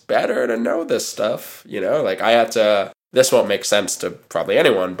 it's better to know this stuff, you know? Like, I had to... This won't make sense to probably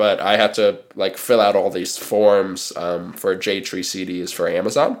anyone, but I had to, like, fill out all these forms for Jade Tree CDs for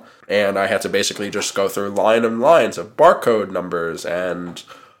Amazon, and I had to basically just go through line and lines of barcode numbers and...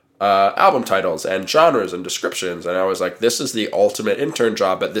 album titles and genres and descriptions, and I was like, this is the ultimate intern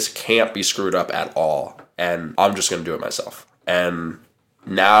job, but this can't be screwed up at all, and I'm just going to do it myself. And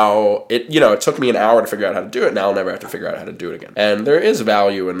now, it took me an hour to figure out how to do it. Now I'll never have to figure out how to do it again. And there is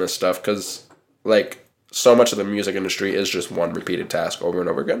value in this stuff, because, like, so much of the music industry is just one repeated task over and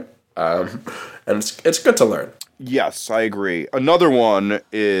over again. And it's good to learn. Yes, I agree. Another one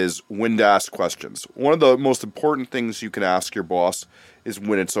is when to ask questions. One of the most important things you can ask your boss is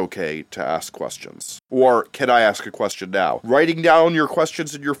when it's okay to ask questions. Or, can I ask a question now? Writing down your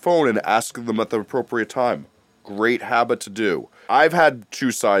questions in your phone and asking them at the appropriate time. Great habit to do. I've had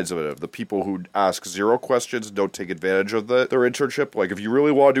two sides of it. The people who ask 0 questions and don't take advantage of their internship. Like, if you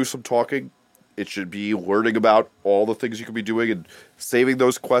really want to do some talking, it should be learning about all the things you could be doing and saving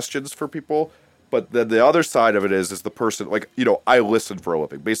those questions for people. But then the other side of it is the person, like, I listen for a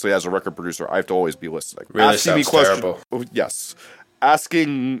living. Basically, as a record producer, I have to always be listening. Really sounds terrible. Yes.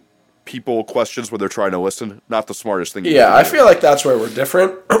 Asking people questions when they're trying to listen, not the smartest thing. Yeah, I feel like that's where we're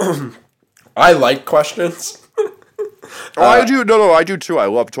different. I like questions. I do. No, I do too. I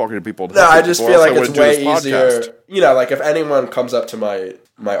love talking to people. No, I just feel like it's way easier. Like if anyone comes up to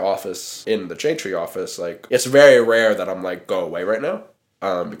my office in the J-Tree office, like it's very rare that I'm like, go away right now.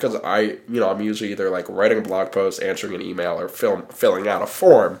 Because I'm usually either like writing a blog post, answering an email, or filling out a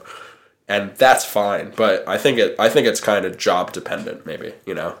form, and that's fine. But I think it's kind of job dependent, maybe.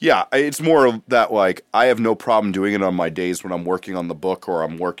 Yeah, it's more of that. Like I have no problem doing it on my days when I'm working on the book or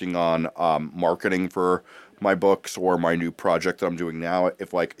I'm working on marketing for my books or my new project that I'm doing now.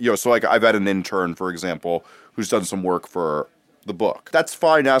 If so I've had an intern, for example, who's done some work for the book. That's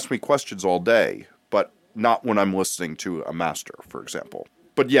fine. Ask me questions all day, but not when I'm listening to a master, for example.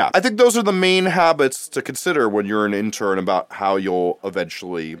 But yeah, I think those are the main habits to consider when you're an intern about how you'll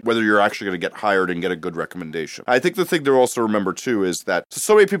eventually, whether you're actually going to get hired and get a good recommendation. I think the thing to also remember too is that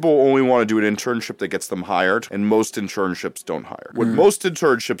so many people only want to do an internship that gets them hired, and most internships don't hire. What most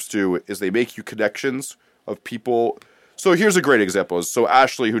internships do is they make you connections of people. So here's a great example. So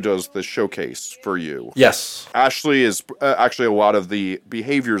Ashley, who does the showcase for you. Yes. Ashley is actually a lot of the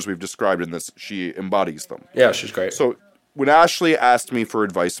behaviors we've described in this, she embodies them. Yeah, she's great. So when Ashley asked me for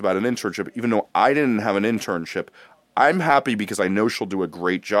advice about an internship, even though I didn't have an internship, I'm happy because I know she'll do a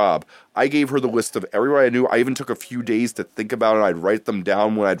great job. I gave her the list of everybody I knew. I even took a few days to think about it. I'd write them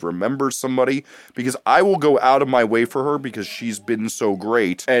down when I'd remember somebody because I will go out of my way for her because she's been so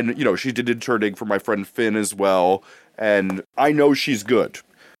great. And, she did interning for my friend Finn as well. And I know she's good.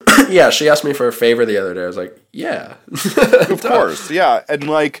 Yeah, she asked me for a favor the other day. I was like, yeah. Of course, yeah. And,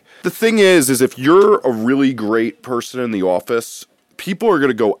 the thing is if you're a really great person in the office, people are going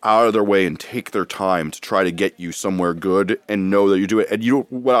to go out of their way and take their time to try to get you somewhere good and know that you do it. And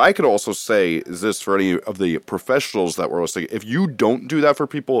what I could also say is this for any of the professionals that were listening, if you don't do that for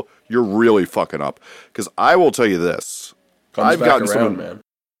people, you're really fucking up. Because I will tell you this. I've gotten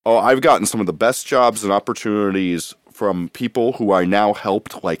some of the best jobs and opportunities from people who I now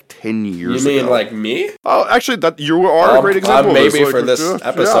helped 10 years ago. You mean like me? Oh, actually, that you are a great example. Maybe for this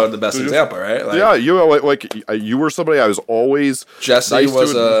episode, the best example, right? Yeah, you were somebody I was always. Jesse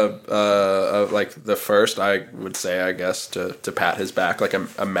was the first, I would say, I guess, to pat his back, like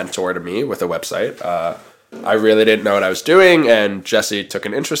a mentor to me with a website. I really didn't know what I was doing, and Jesse took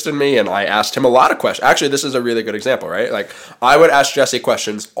an interest in me, and I asked him a lot of questions. Actually, this is a really good example, right? Like, I would ask Jesse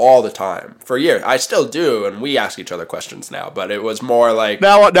questions all the time for years. I still do, and we ask each other questions now, but it was more like...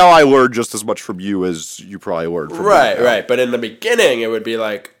 Now I learned just as much from you as you probably learned from me. Right. But in the beginning, it would be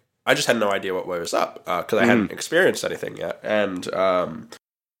like, I just had no idea what was up, because I hadn't experienced anything yet, and...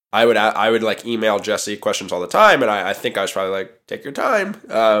 I would email Jesse questions all the time, and I think I was probably like, take your time.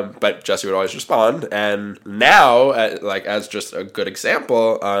 But Jesse would always respond. And now, as just a good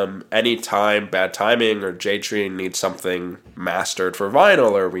example, anytime Bad Timing or J-Tree needs something mastered for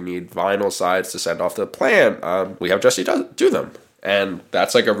vinyl, or we need vinyl sides to send off to the plant, we have Jesse do them. And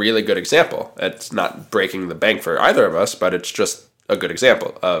that's a really good example. It's not breaking the bank for either of us, but it's just a good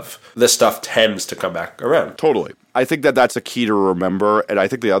example of this stuff tends to come back around. Totally. I think that's a key to remember. And I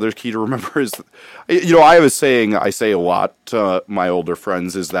think the other key to remember is, I have a saying I say a lot to my older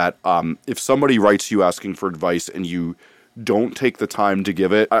friends is that if somebody writes you asking for advice and you don't take the time to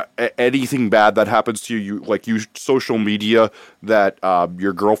give it, anything bad that happens to you, you social media that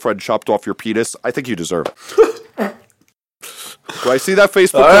your girlfriend chopped off your penis, I think you deserve it. Do I see that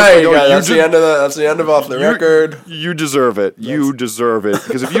Facebook post? All right, that's the end of Off the Record. You deserve it. You deserve it.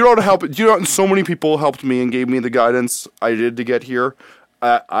 Because if you don't help it, so many people helped me and gave me the guidance I did to get here.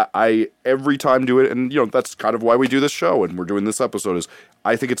 I every time do it, and that's kind of why we do this show and we're doing this episode. Is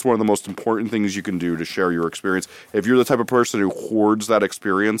I think it's one of the most important things you can do to share your experience. If you're the type of person who hoards that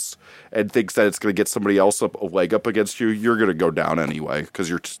experience and thinks that it's going to get somebody else a leg up against you, you're going to go down anyway because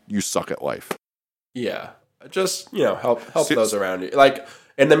you suck at life. Yeah. Just, help those around you.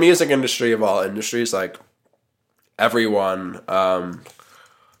 In the music industry of all industries, everyone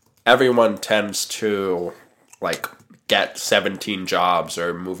tends to, get 17 jobs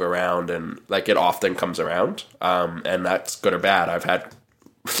or move around, and, it often comes around. And that's good or bad. I've had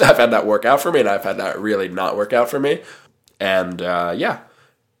that work out for me, and I've had that really not work out for me. And,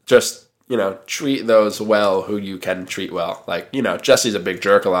 just... treat those well who you can treat well. Jesse's a big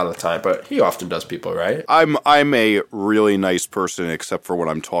jerk a lot of the time, but he often does people right. I'm a really nice person except for what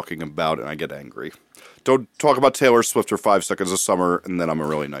I'm talking about, and I get angry. Don't talk about Taylor Swift or 5 Seconds of Summer, and then I'm a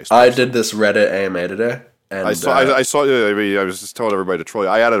really nice person. I did this Reddit AMA today, And I saw. I mean, I was just telling everybody to troll you.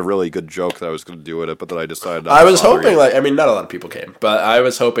 I had a really good joke that I was going to do with it, but then I decided. I was hoping, like, I mean, not a lot of people came, but I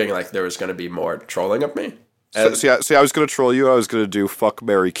was hoping like there was going to be more trolling of me. And See, I was going to troll you. I was going to do fuck,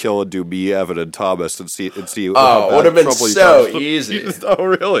 marry, kill, and do me, Evan, and Thomas, and see. Oh, it would have been so easy. Oh,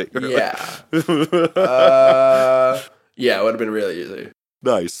 really? Yeah. Yeah, it would have been really easy.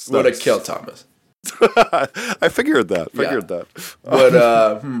 Nice. Would have killed Thomas. I figured that.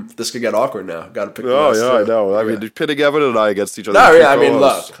 But this could get awkward now. Got to pick. Oh yeah, I know. I mean, pitting Evan and I against each other. No, yeah. I mean,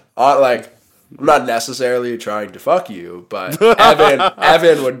 look, like, I'm not necessarily trying to fuck you, but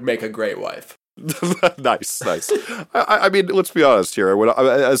Evan would make a great wife. Nice. I mean, let's be honest here.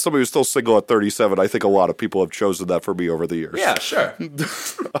 As somebody who's still single at 37, I think a lot of people have chosen that for me over the years. Yeah, sure.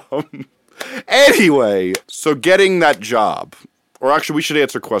 Anyway, so getting that job. Or actually, we should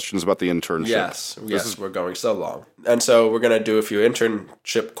answer questions about the internship. Yes, we're going so long. And so we're going to do a few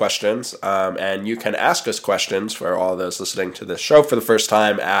internship questions, and you can ask us questions for all those listening to this show for the first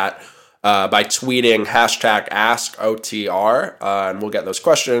time by tweeting #AskOTR, and we'll get those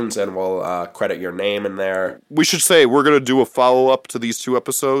questions, and we'll credit your name in there. We should say we're going to do a follow-up to these 2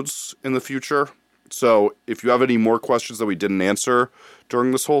 episodes in the future. So if you have any more questions that we didn't answer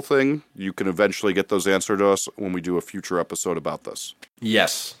during this whole thing, you can eventually get those answered to us when we do a future episode about this.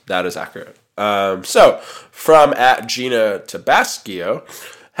 Yes, that is accurate. So, from @Gina Tabascio,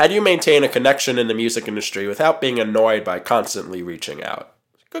 how do you maintain a connection in the music industry without being annoyed by constantly reaching out?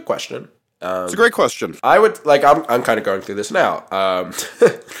 Good question. It's a great question. I would, like, I'm kind of going through this now.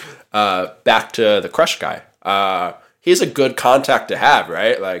 Back to the Crush guy. He's a good contact to have,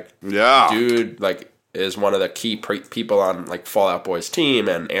 right? Like, yeah, dude, like, is one of the key people on, like, Fall Out Boy's team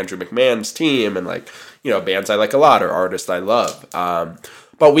and Andrew McMahon's team and, like, you know, bands I like a lot or artists I love.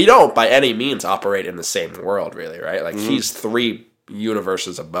 But we don't, by any means, operate in the same world, really, right? Like, he's 3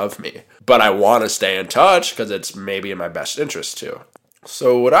 universes above me. But I want to stay in touch because it's maybe in my best interest, too.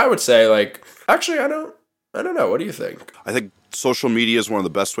 So what I would say, like, actually, I don't know. What do you think? I think social media is one of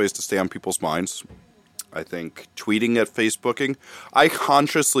the best ways to stay on people's minds. I think tweeting at Facebooking. I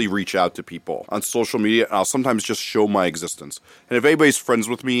consciously reach out to people on social media, and I'll sometimes just show my existence. And if anybody's friends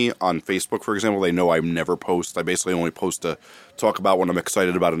with me on Facebook, for example, they know I never post. I basically only post to talk about when I'm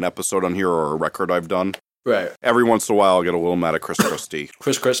excited about an episode on here or a record I've done. Right. Every once in a while, I'll get a little mad at Chris Christie.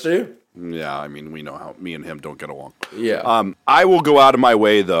 Chris Christie? Yeah, I mean, we know how me and him don't get along. Yeah. I will go out of my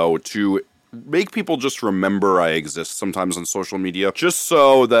way, though, to make people just remember I exist sometimes on social media, just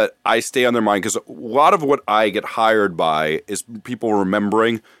so that I stay on their mind, because a lot of what I get hired by is people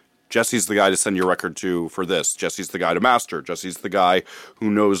remembering Jesse's the guy to send your record to for this. Jesse's the guy to master. Jesse's the guy who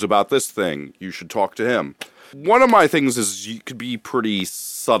knows about this thing. You should talk to him. One of my things is you could be pretty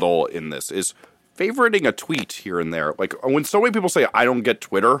subtle in this, is favoriting a tweet here and there. Like, when so many people say, I don't get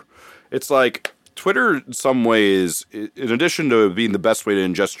Twitter, it's like, Twitter, in some ways, in addition to being the best way to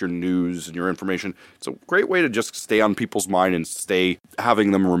ingest your news and your information, it's a great way to just stay on people's mind and stay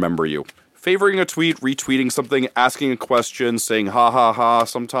having them remember you. Favoring a tweet, retweeting something, asking a question, saying ha ha ha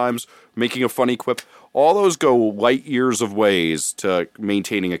sometimes, making a funny quip, all those go light years of ways to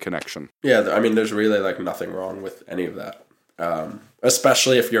maintaining a connection. Yeah, I mean, there's really, like, nothing wrong with any of that.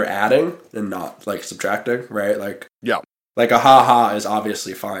 Especially if you're adding and not, like, subtracting, right? Like, yeah. Like, a ha-ha is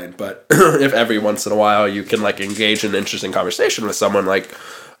obviously fine, but if every once in a while you can, like, engage in an interesting conversation with someone, like,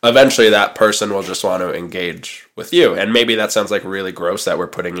 eventually that person will just want to engage with you. And maybe that sounds, like, really gross that we're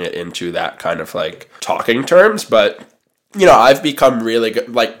putting it into that kind of, like, talking terms, but, you know, I've become really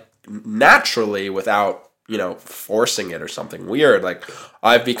good, like, naturally without, you know, forcing it or something weird. Like,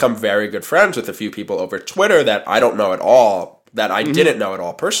 I've become very good friends with a few people over Twitter that I don't know at all, that I didn't know at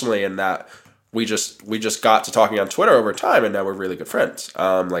all personally, and that we just got to talking on Twitter over time, and now we're really good friends.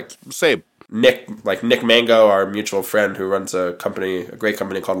 Like, same. Nick Mango, our mutual friend who runs a great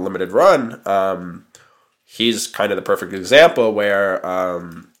company called Limited Run. He's kind of the perfect example where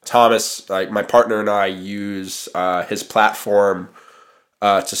Thomas, like my partner, and I use his platform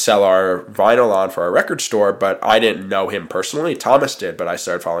to sell our vinyl on for our record store, but I didn't know him personally. Thomas did, but I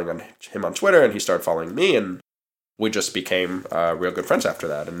started following him on Twitter, and he started following me, and we just became real good friends after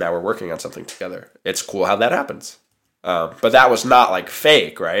that, and now we're working on something together. It's cool how that happens. But that was not, like,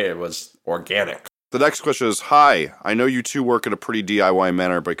 fake, right? It was organic. The next question is, hi, I know you two work in a pretty DIY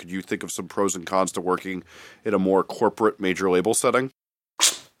manner, but could you think of some pros and cons to working in a more corporate major label setting?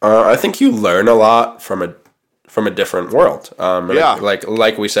 I think you learn a lot from a different world. Yeah.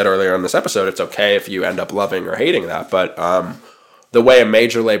 Like we said earlier in this episode, it's okay if you end up loving or hating that, but the way a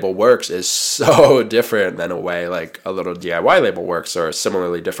major label works is so different than a way like a little DIY label works, or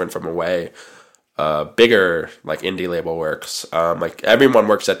similarly different from a way bigger like indie label works. Like everyone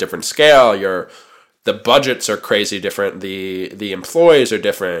works at different scale. Your the budgets are crazy different. The employees are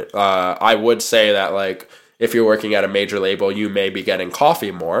different. I would say that like if you're working at a major label, you may be getting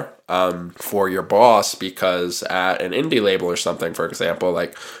coffee more for your boss, because at an indie label or something, for example,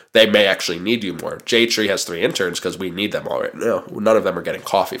 like they may actually need you more. J-Tree has 3 interns because we need them all right now. None of them are getting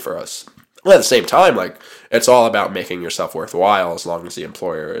coffee for us. At the same time, like it's all about making yourself worthwhile as long as the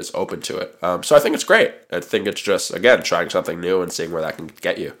employer is open to it. So I think it's great. I think it's just, again, trying something new and seeing where that can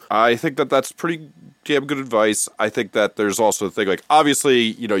get you. I think that that's pretty damn good advice. I think that there's also a thing like, obviously,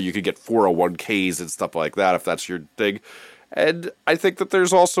 you know, you could get 401ks and stuff like that if that's your thing. And I think that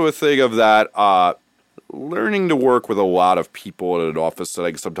there's also a thing of that learning to work with a lot of people in an office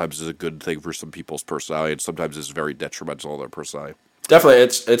setting sometimes is a good thing for some people's personality, and sometimes is very detrimental to their personality. Definitely,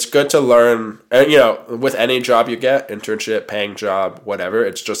 it's good to learn, and you know, with any job you get, internship, paying job, whatever,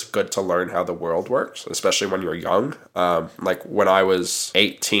 it's just good to learn how the world works, especially when you're young. Like when I was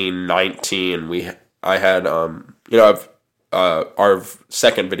 18, 19, I had, our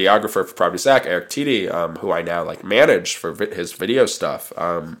second videographer for Property Zach, Eric Titi, who I now like manage for his video stuff.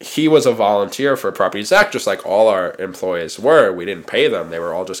 He was a volunteer for Property Zach, just like all our employees were. We didn't pay them; they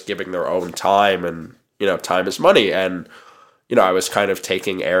were all just giving their own time, and you know, time is money, and you know, I was kind of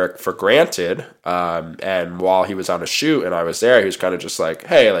taking Eric for granted. And while he was on a shoot and I was there, he was kind of just like,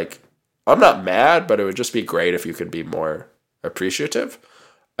 hey, like, I'm not mad, but it would just be great if you could be more appreciative.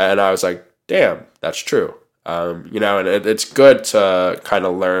 And I was like, damn, that's true. You know, and it's good to kind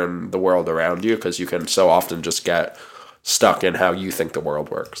of learn the world around you, because you can so often just get stuck in how you think the world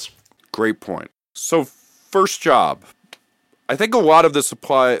works. Great point. So first job, I think a lot of this from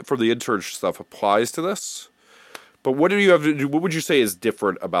the internship stuff applies to this. But what do you have to do? What would you say is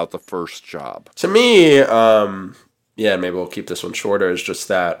different about the first job? To me, maybe we'll keep this one shorter, is just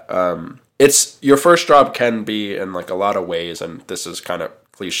that it's your first job can be in like a lot of ways, and this is kind of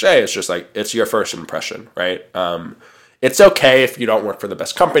cliche. It's just like it's your first impression, right? It's okay if you don't work for the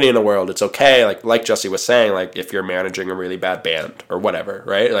best company in the world. It's okay, like Jesse was saying, like if you're managing a really bad band or whatever,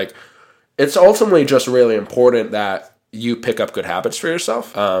 right? Like it's ultimately just really important that you pick up good habits for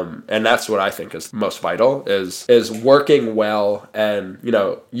yourself. And that's what I think is most vital, is working well. And, you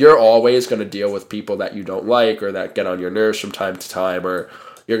know, you're always going to deal with people that you don't like or that get on your nerves from time to time, or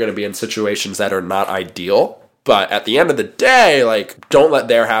you're going to be in situations that are not ideal. But at the end of the day, like, don't let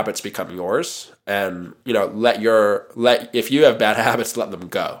their habits become yours. And, you know, if you have bad habits, let them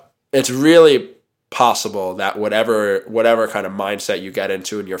go. It's really possible that whatever kind of mindset you get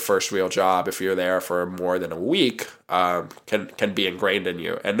into in your first real job, if you're there for more than a week, can be ingrained in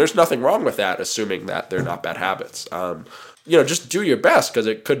you. And there's nothing wrong with that, assuming that they're not bad habits. You know, just do your best, because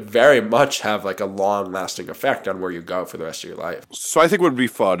it could very much have like a long-lasting effect on where you go for the rest of your life. So I think what would be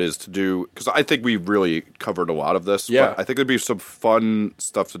fun is to do, because I think we really covered a lot of this. Yeah. But I think there'd be some fun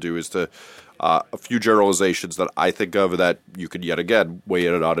stuff to do, is to a few generalizations that I think of that you could yet again weigh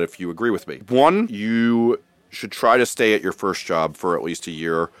in on it if you agree with me. One, you should try to stay at your first job for at least a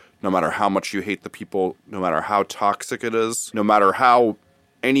year, no matter how much you hate the people, no matter how toxic it is, no matter how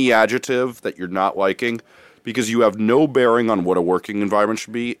any adjective that you're not liking, because you have no bearing on what a working environment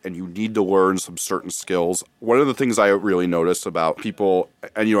should be, and you need to learn some certain skills. One of the things I really notice about people,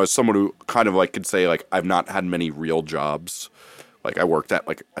 and you know, as someone who kind of like could say like I've not had many real jobs. Like, I worked at,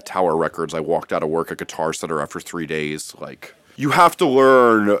 like, a Tower Records. I walked out of work at Guitar Center after 3 days. Like, you have to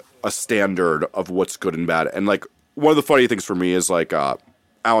learn a standard of what's good and bad. And, like, one of the funny things for me is, like,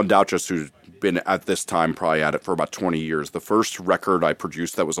 Alan Douches, who's been at this time probably at it for about 20 years. The first record I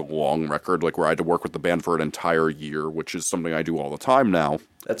produced that was a long record, like, where I had to work with the band for an entire year, which is something I do all the time now.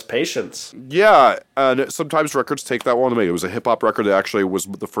 That's patience. Yeah, and sometimes records take that long to make. It was a hip-hop record that actually was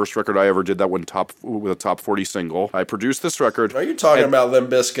the first record I ever did that went with a top 40 single. I produced this record. Are you talking about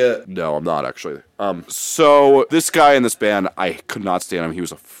Limp Bizkit? No, I'm not, actually. So this guy in this band, I could not stand him. He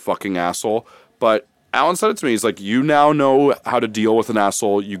was a fucking asshole. But Alan said it to me. He's like, you now know how to deal with an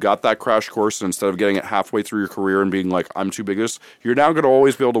asshole. You got that crash course, and instead of getting it halfway through your career and being like, I'm too big this, you're now going to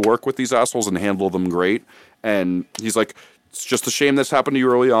always be able to work with these assholes and handle them great. And he's like, it's just a shame this happened to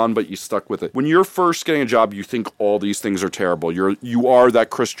you early on, but you stuck with it. When you're first getting a job, you think all these things are terrible. You are that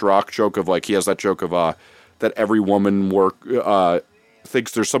Chris Rock joke of like, he has that joke of that every woman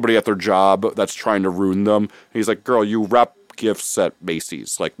thinks there's somebody at their job that's trying to ruin them. And he's like, girl, you wrap gifts at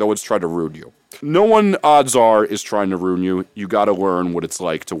Macy's. Like, no one's trying to ruin you. No one, odds are, is trying to ruin you. You got to learn what it's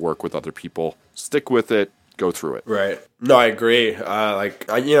like to work with other people. Stick with it. Go through it. Right. No, I agree. I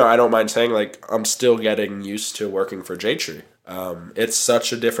don't mind saying, like, I'm still getting used to working for J-Tree. It's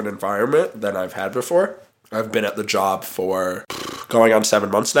such a different environment than I've had before. I've been at the job for going on 7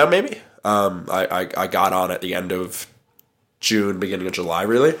 months now, maybe. I got on at the end of June, beginning of July,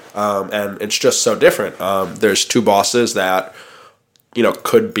 really. And it's just so different. There's two bosses that,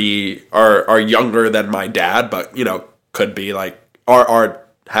 could be, are younger than my dad, but, could be like,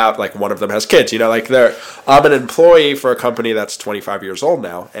 have, like, one of them has kids, I'm an employee for a company that's 25 years old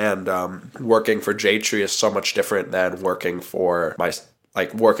now, and working for J-Tree is so much different than working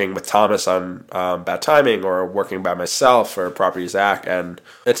with Thomas on Bad Timing, or working by myself for Property Zach. And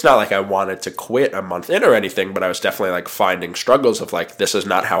it's not like I wanted to quit a month in or anything, but I was definitely like finding struggles of like, this is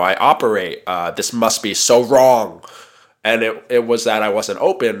not how I operate. This must be so wrong. And it was that I wasn't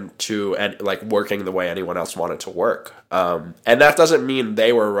open to working the way anyone else wanted to work. And that doesn't mean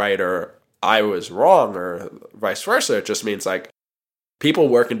they were right or I was wrong or vice versa. It just means like people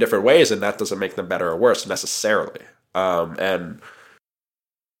work in different ways, and that doesn't make them better or worse necessarily. And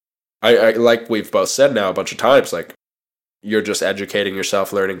I like we've both said now a bunch of times, like, you're just educating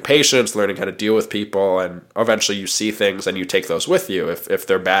yourself, learning patience, learning how to deal with people, and eventually you see things and you take those with you. If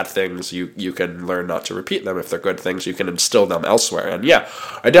they're bad things, you can learn not to repeat them. If they're good things, you can instill them elsewhere. And yeah,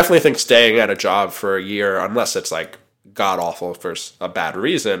 I definitely think staying at a job for a year, unless it's like god awful for a bad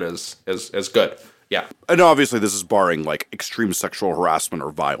reason, is good. Yeah. And obviously this is barring like extreme sexual harassment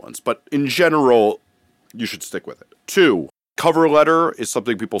or violence, but in general, you should stick with it. 2, cover letter is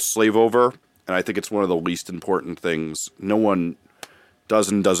something people slave over. And I think it's one of the least important things. No one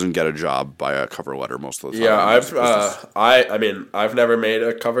doesn't get a job by a cover letter most of the time. Yeah, I've never made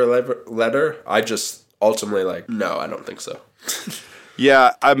a cover letter. I just ultimately no, I don't think so.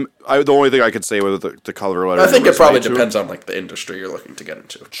 Yeah, the only thing I could say with the cover letter. I think it probably depends on like the industry you're looking to get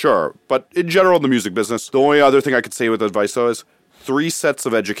into. Sure, but in general, in the music business, the only other thing I could say with advice though is 3 sets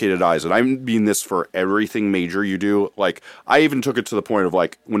of educated eyes, and I mean this for everything major you do. Like, I even took it to the point of,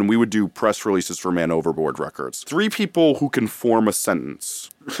 like, when we would do press releases for Man Overboard Records, 3 people who can form a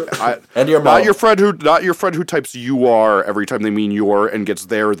sentence. And your mom. Not your friend who types "you are" every time they mean "your" and gets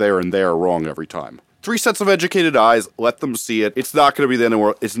there, and there wrong every time. 3 sets of educated eyes. Let them see it. It's not going to be the end of the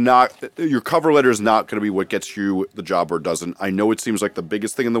world. It's not. Your cover letter is not going to be what gets you the job or doesn't. I know it seems like the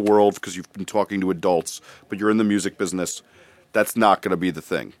biggest thing in the world because you've been talking to adults, but you're in the music business. That's not going to be the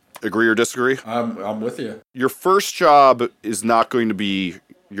thing. Agree or disagree? I'm with you. Your first job is not going to be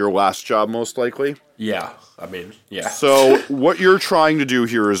your last job, most likely. Yeah. Yeah. So what you're trying to do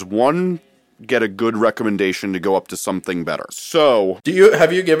here is, 1, get a good recommendation to go up to something better. So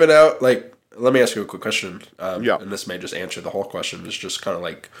have you given out, like, let me ask you a quick question. Yeah. And this may just answer the whole question. It's just kind of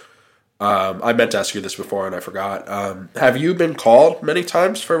like, I meant to ask you this before and I forgot. Have you been called many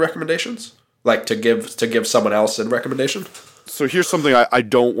times for recommendations? Like to give someone else a recommendation? So here's something I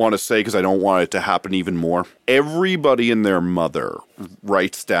don't want to say because I don't want it to happen even more. Everybody and their mother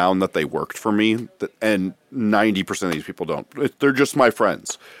writes down that they worked for me, and 90% of these people don't. They're just my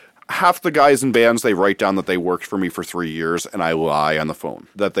friends. Half the guys in bands, they write down that they worked for me for 3 years, and I lie on the phone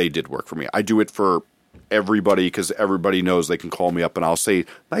that they did work for me. I do it for everybody because everybody knows they can call me up and I'll say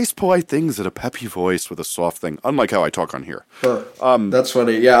nice polite things in a peppy voice with a soft thing, unlike how I talk on here. That's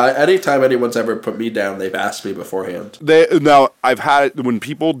funny. Yeah, anytime anyone's ever put me down, they've asked me beforehand. Now I've had it when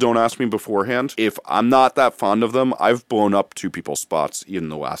people don't ask me beforehand. If I'm not that fond of them, I've blown up 2 people's spots in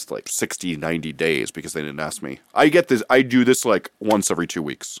the last like 60 90 days because they didn't ask me. I do this like once every 2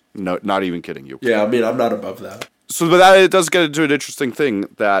 weeks. No, not even kidding you. Yeah, I'm not above that. So, but that it does get into an interesting thing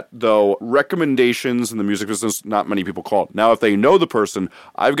that, though, recommendations in the music business, not many people call. Now, if they know the person,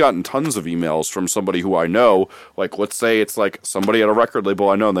 I've gotten tons of emails from somebody who I know. Like, let's say it's like somebody at a record label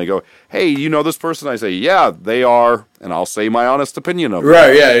I know, and they go, "Hey, you know this person?" I say, "Yeah, they are," and I'll say my honest opinion of them.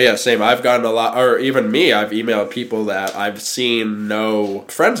 Right? Yeah. Same. I've gotten a lot, or even me. I've emailed people that I've seen know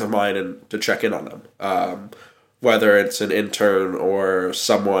friends of mine and to check in on them, whether it's an intern or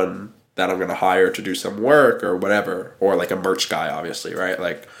someone that I'm going to hire to do some work or whatever, or like a merch guy, obviously, right?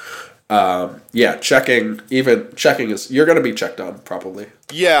 Like, checking is, you're going to be checked on probably.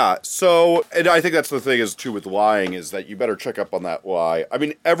 Yeah. So, and I think that's the thing is too with lying is that you better check up on that lie. I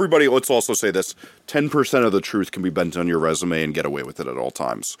mean, everybody, let's also say this, 10% of the truth can be bent on your resume and get away with it at all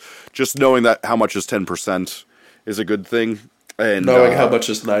times. Just knowing that how much is 10% is a good thing. And knowing how much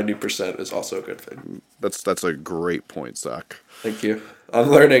is 90% is also a good thing. That's a great point, Zach. Thank you. I'm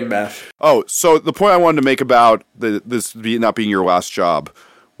learning math. Oh, so the point I wanted to make about this not being your last job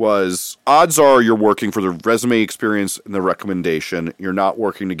was odds are you're working for the resume experience and the recommendation. You're not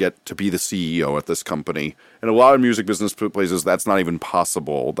working to get to be the CEO at this company. And a lot of music business places, that's not even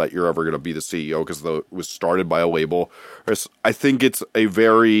possible that you're ever going to be the CEO because it was started by a label. I think it's a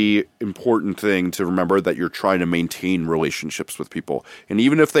very important thing to remember that you're trying to maintain relationships with people. And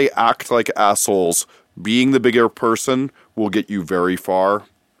even if they act like assholes, being the bigger person will get you very far.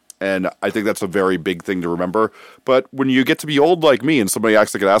 And I think that's a very big thing to remember. But when you get to be old like me and somebody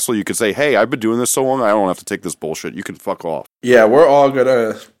acts like an asshole, you can say, hey, I've been doing this so long, I don't have to take this bullshit. You can fuck off. Yeah, we're all going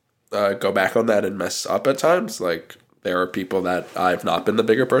to go back on that and mess up at times. Like, there are people that I've not been the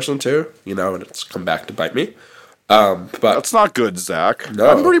bigger person to, and it's come back to bite me. But that's not good, Zach. No.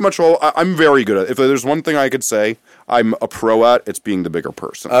 I'm pretty much I'm very good at it. If there's one thing I could say I'm a pro at, it's being the bigger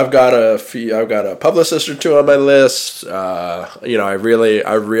person. I've got a publicist or two on my list. I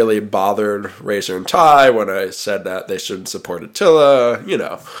really bothered Razor and Tie when I said that they should support Attila.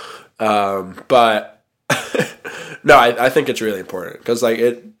 But no, I think it's really important because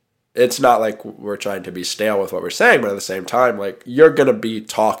it's not like we're trying to be stale with what we're saying, but at the same time, like, you're going to be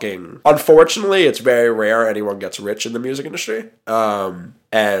talking. Unfortunately, it's very rare anyone gets rich in the music industry.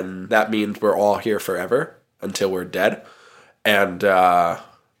 And that means we're all here forever until we're dead. And, or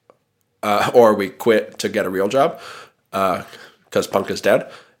we quit to get a real job, because punk is dead.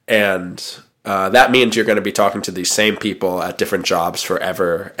 And, that means you're going to be talking to these same people at different jobs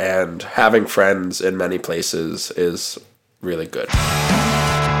forever. And having friends in many places is really good.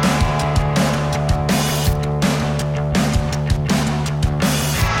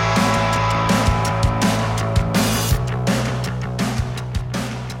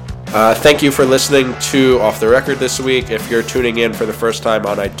 Thank you for listening to Off the Record this week. If you're tuning in for the first time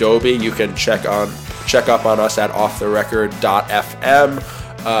on Adobe, you can check up on us at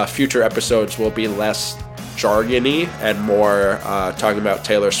offtherecord.fm. Future episodes will be less jargony and more talking about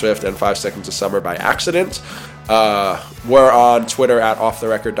Taylor Swift and 5 Seconds of Summer by Accident. We're on Twitter at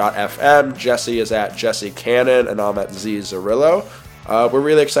offtherecord.fm. Jesse is at Jesse Cannon, and I'm at Z Zarillo. We're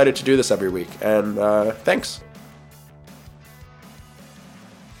really excited to do this every week, and thanks.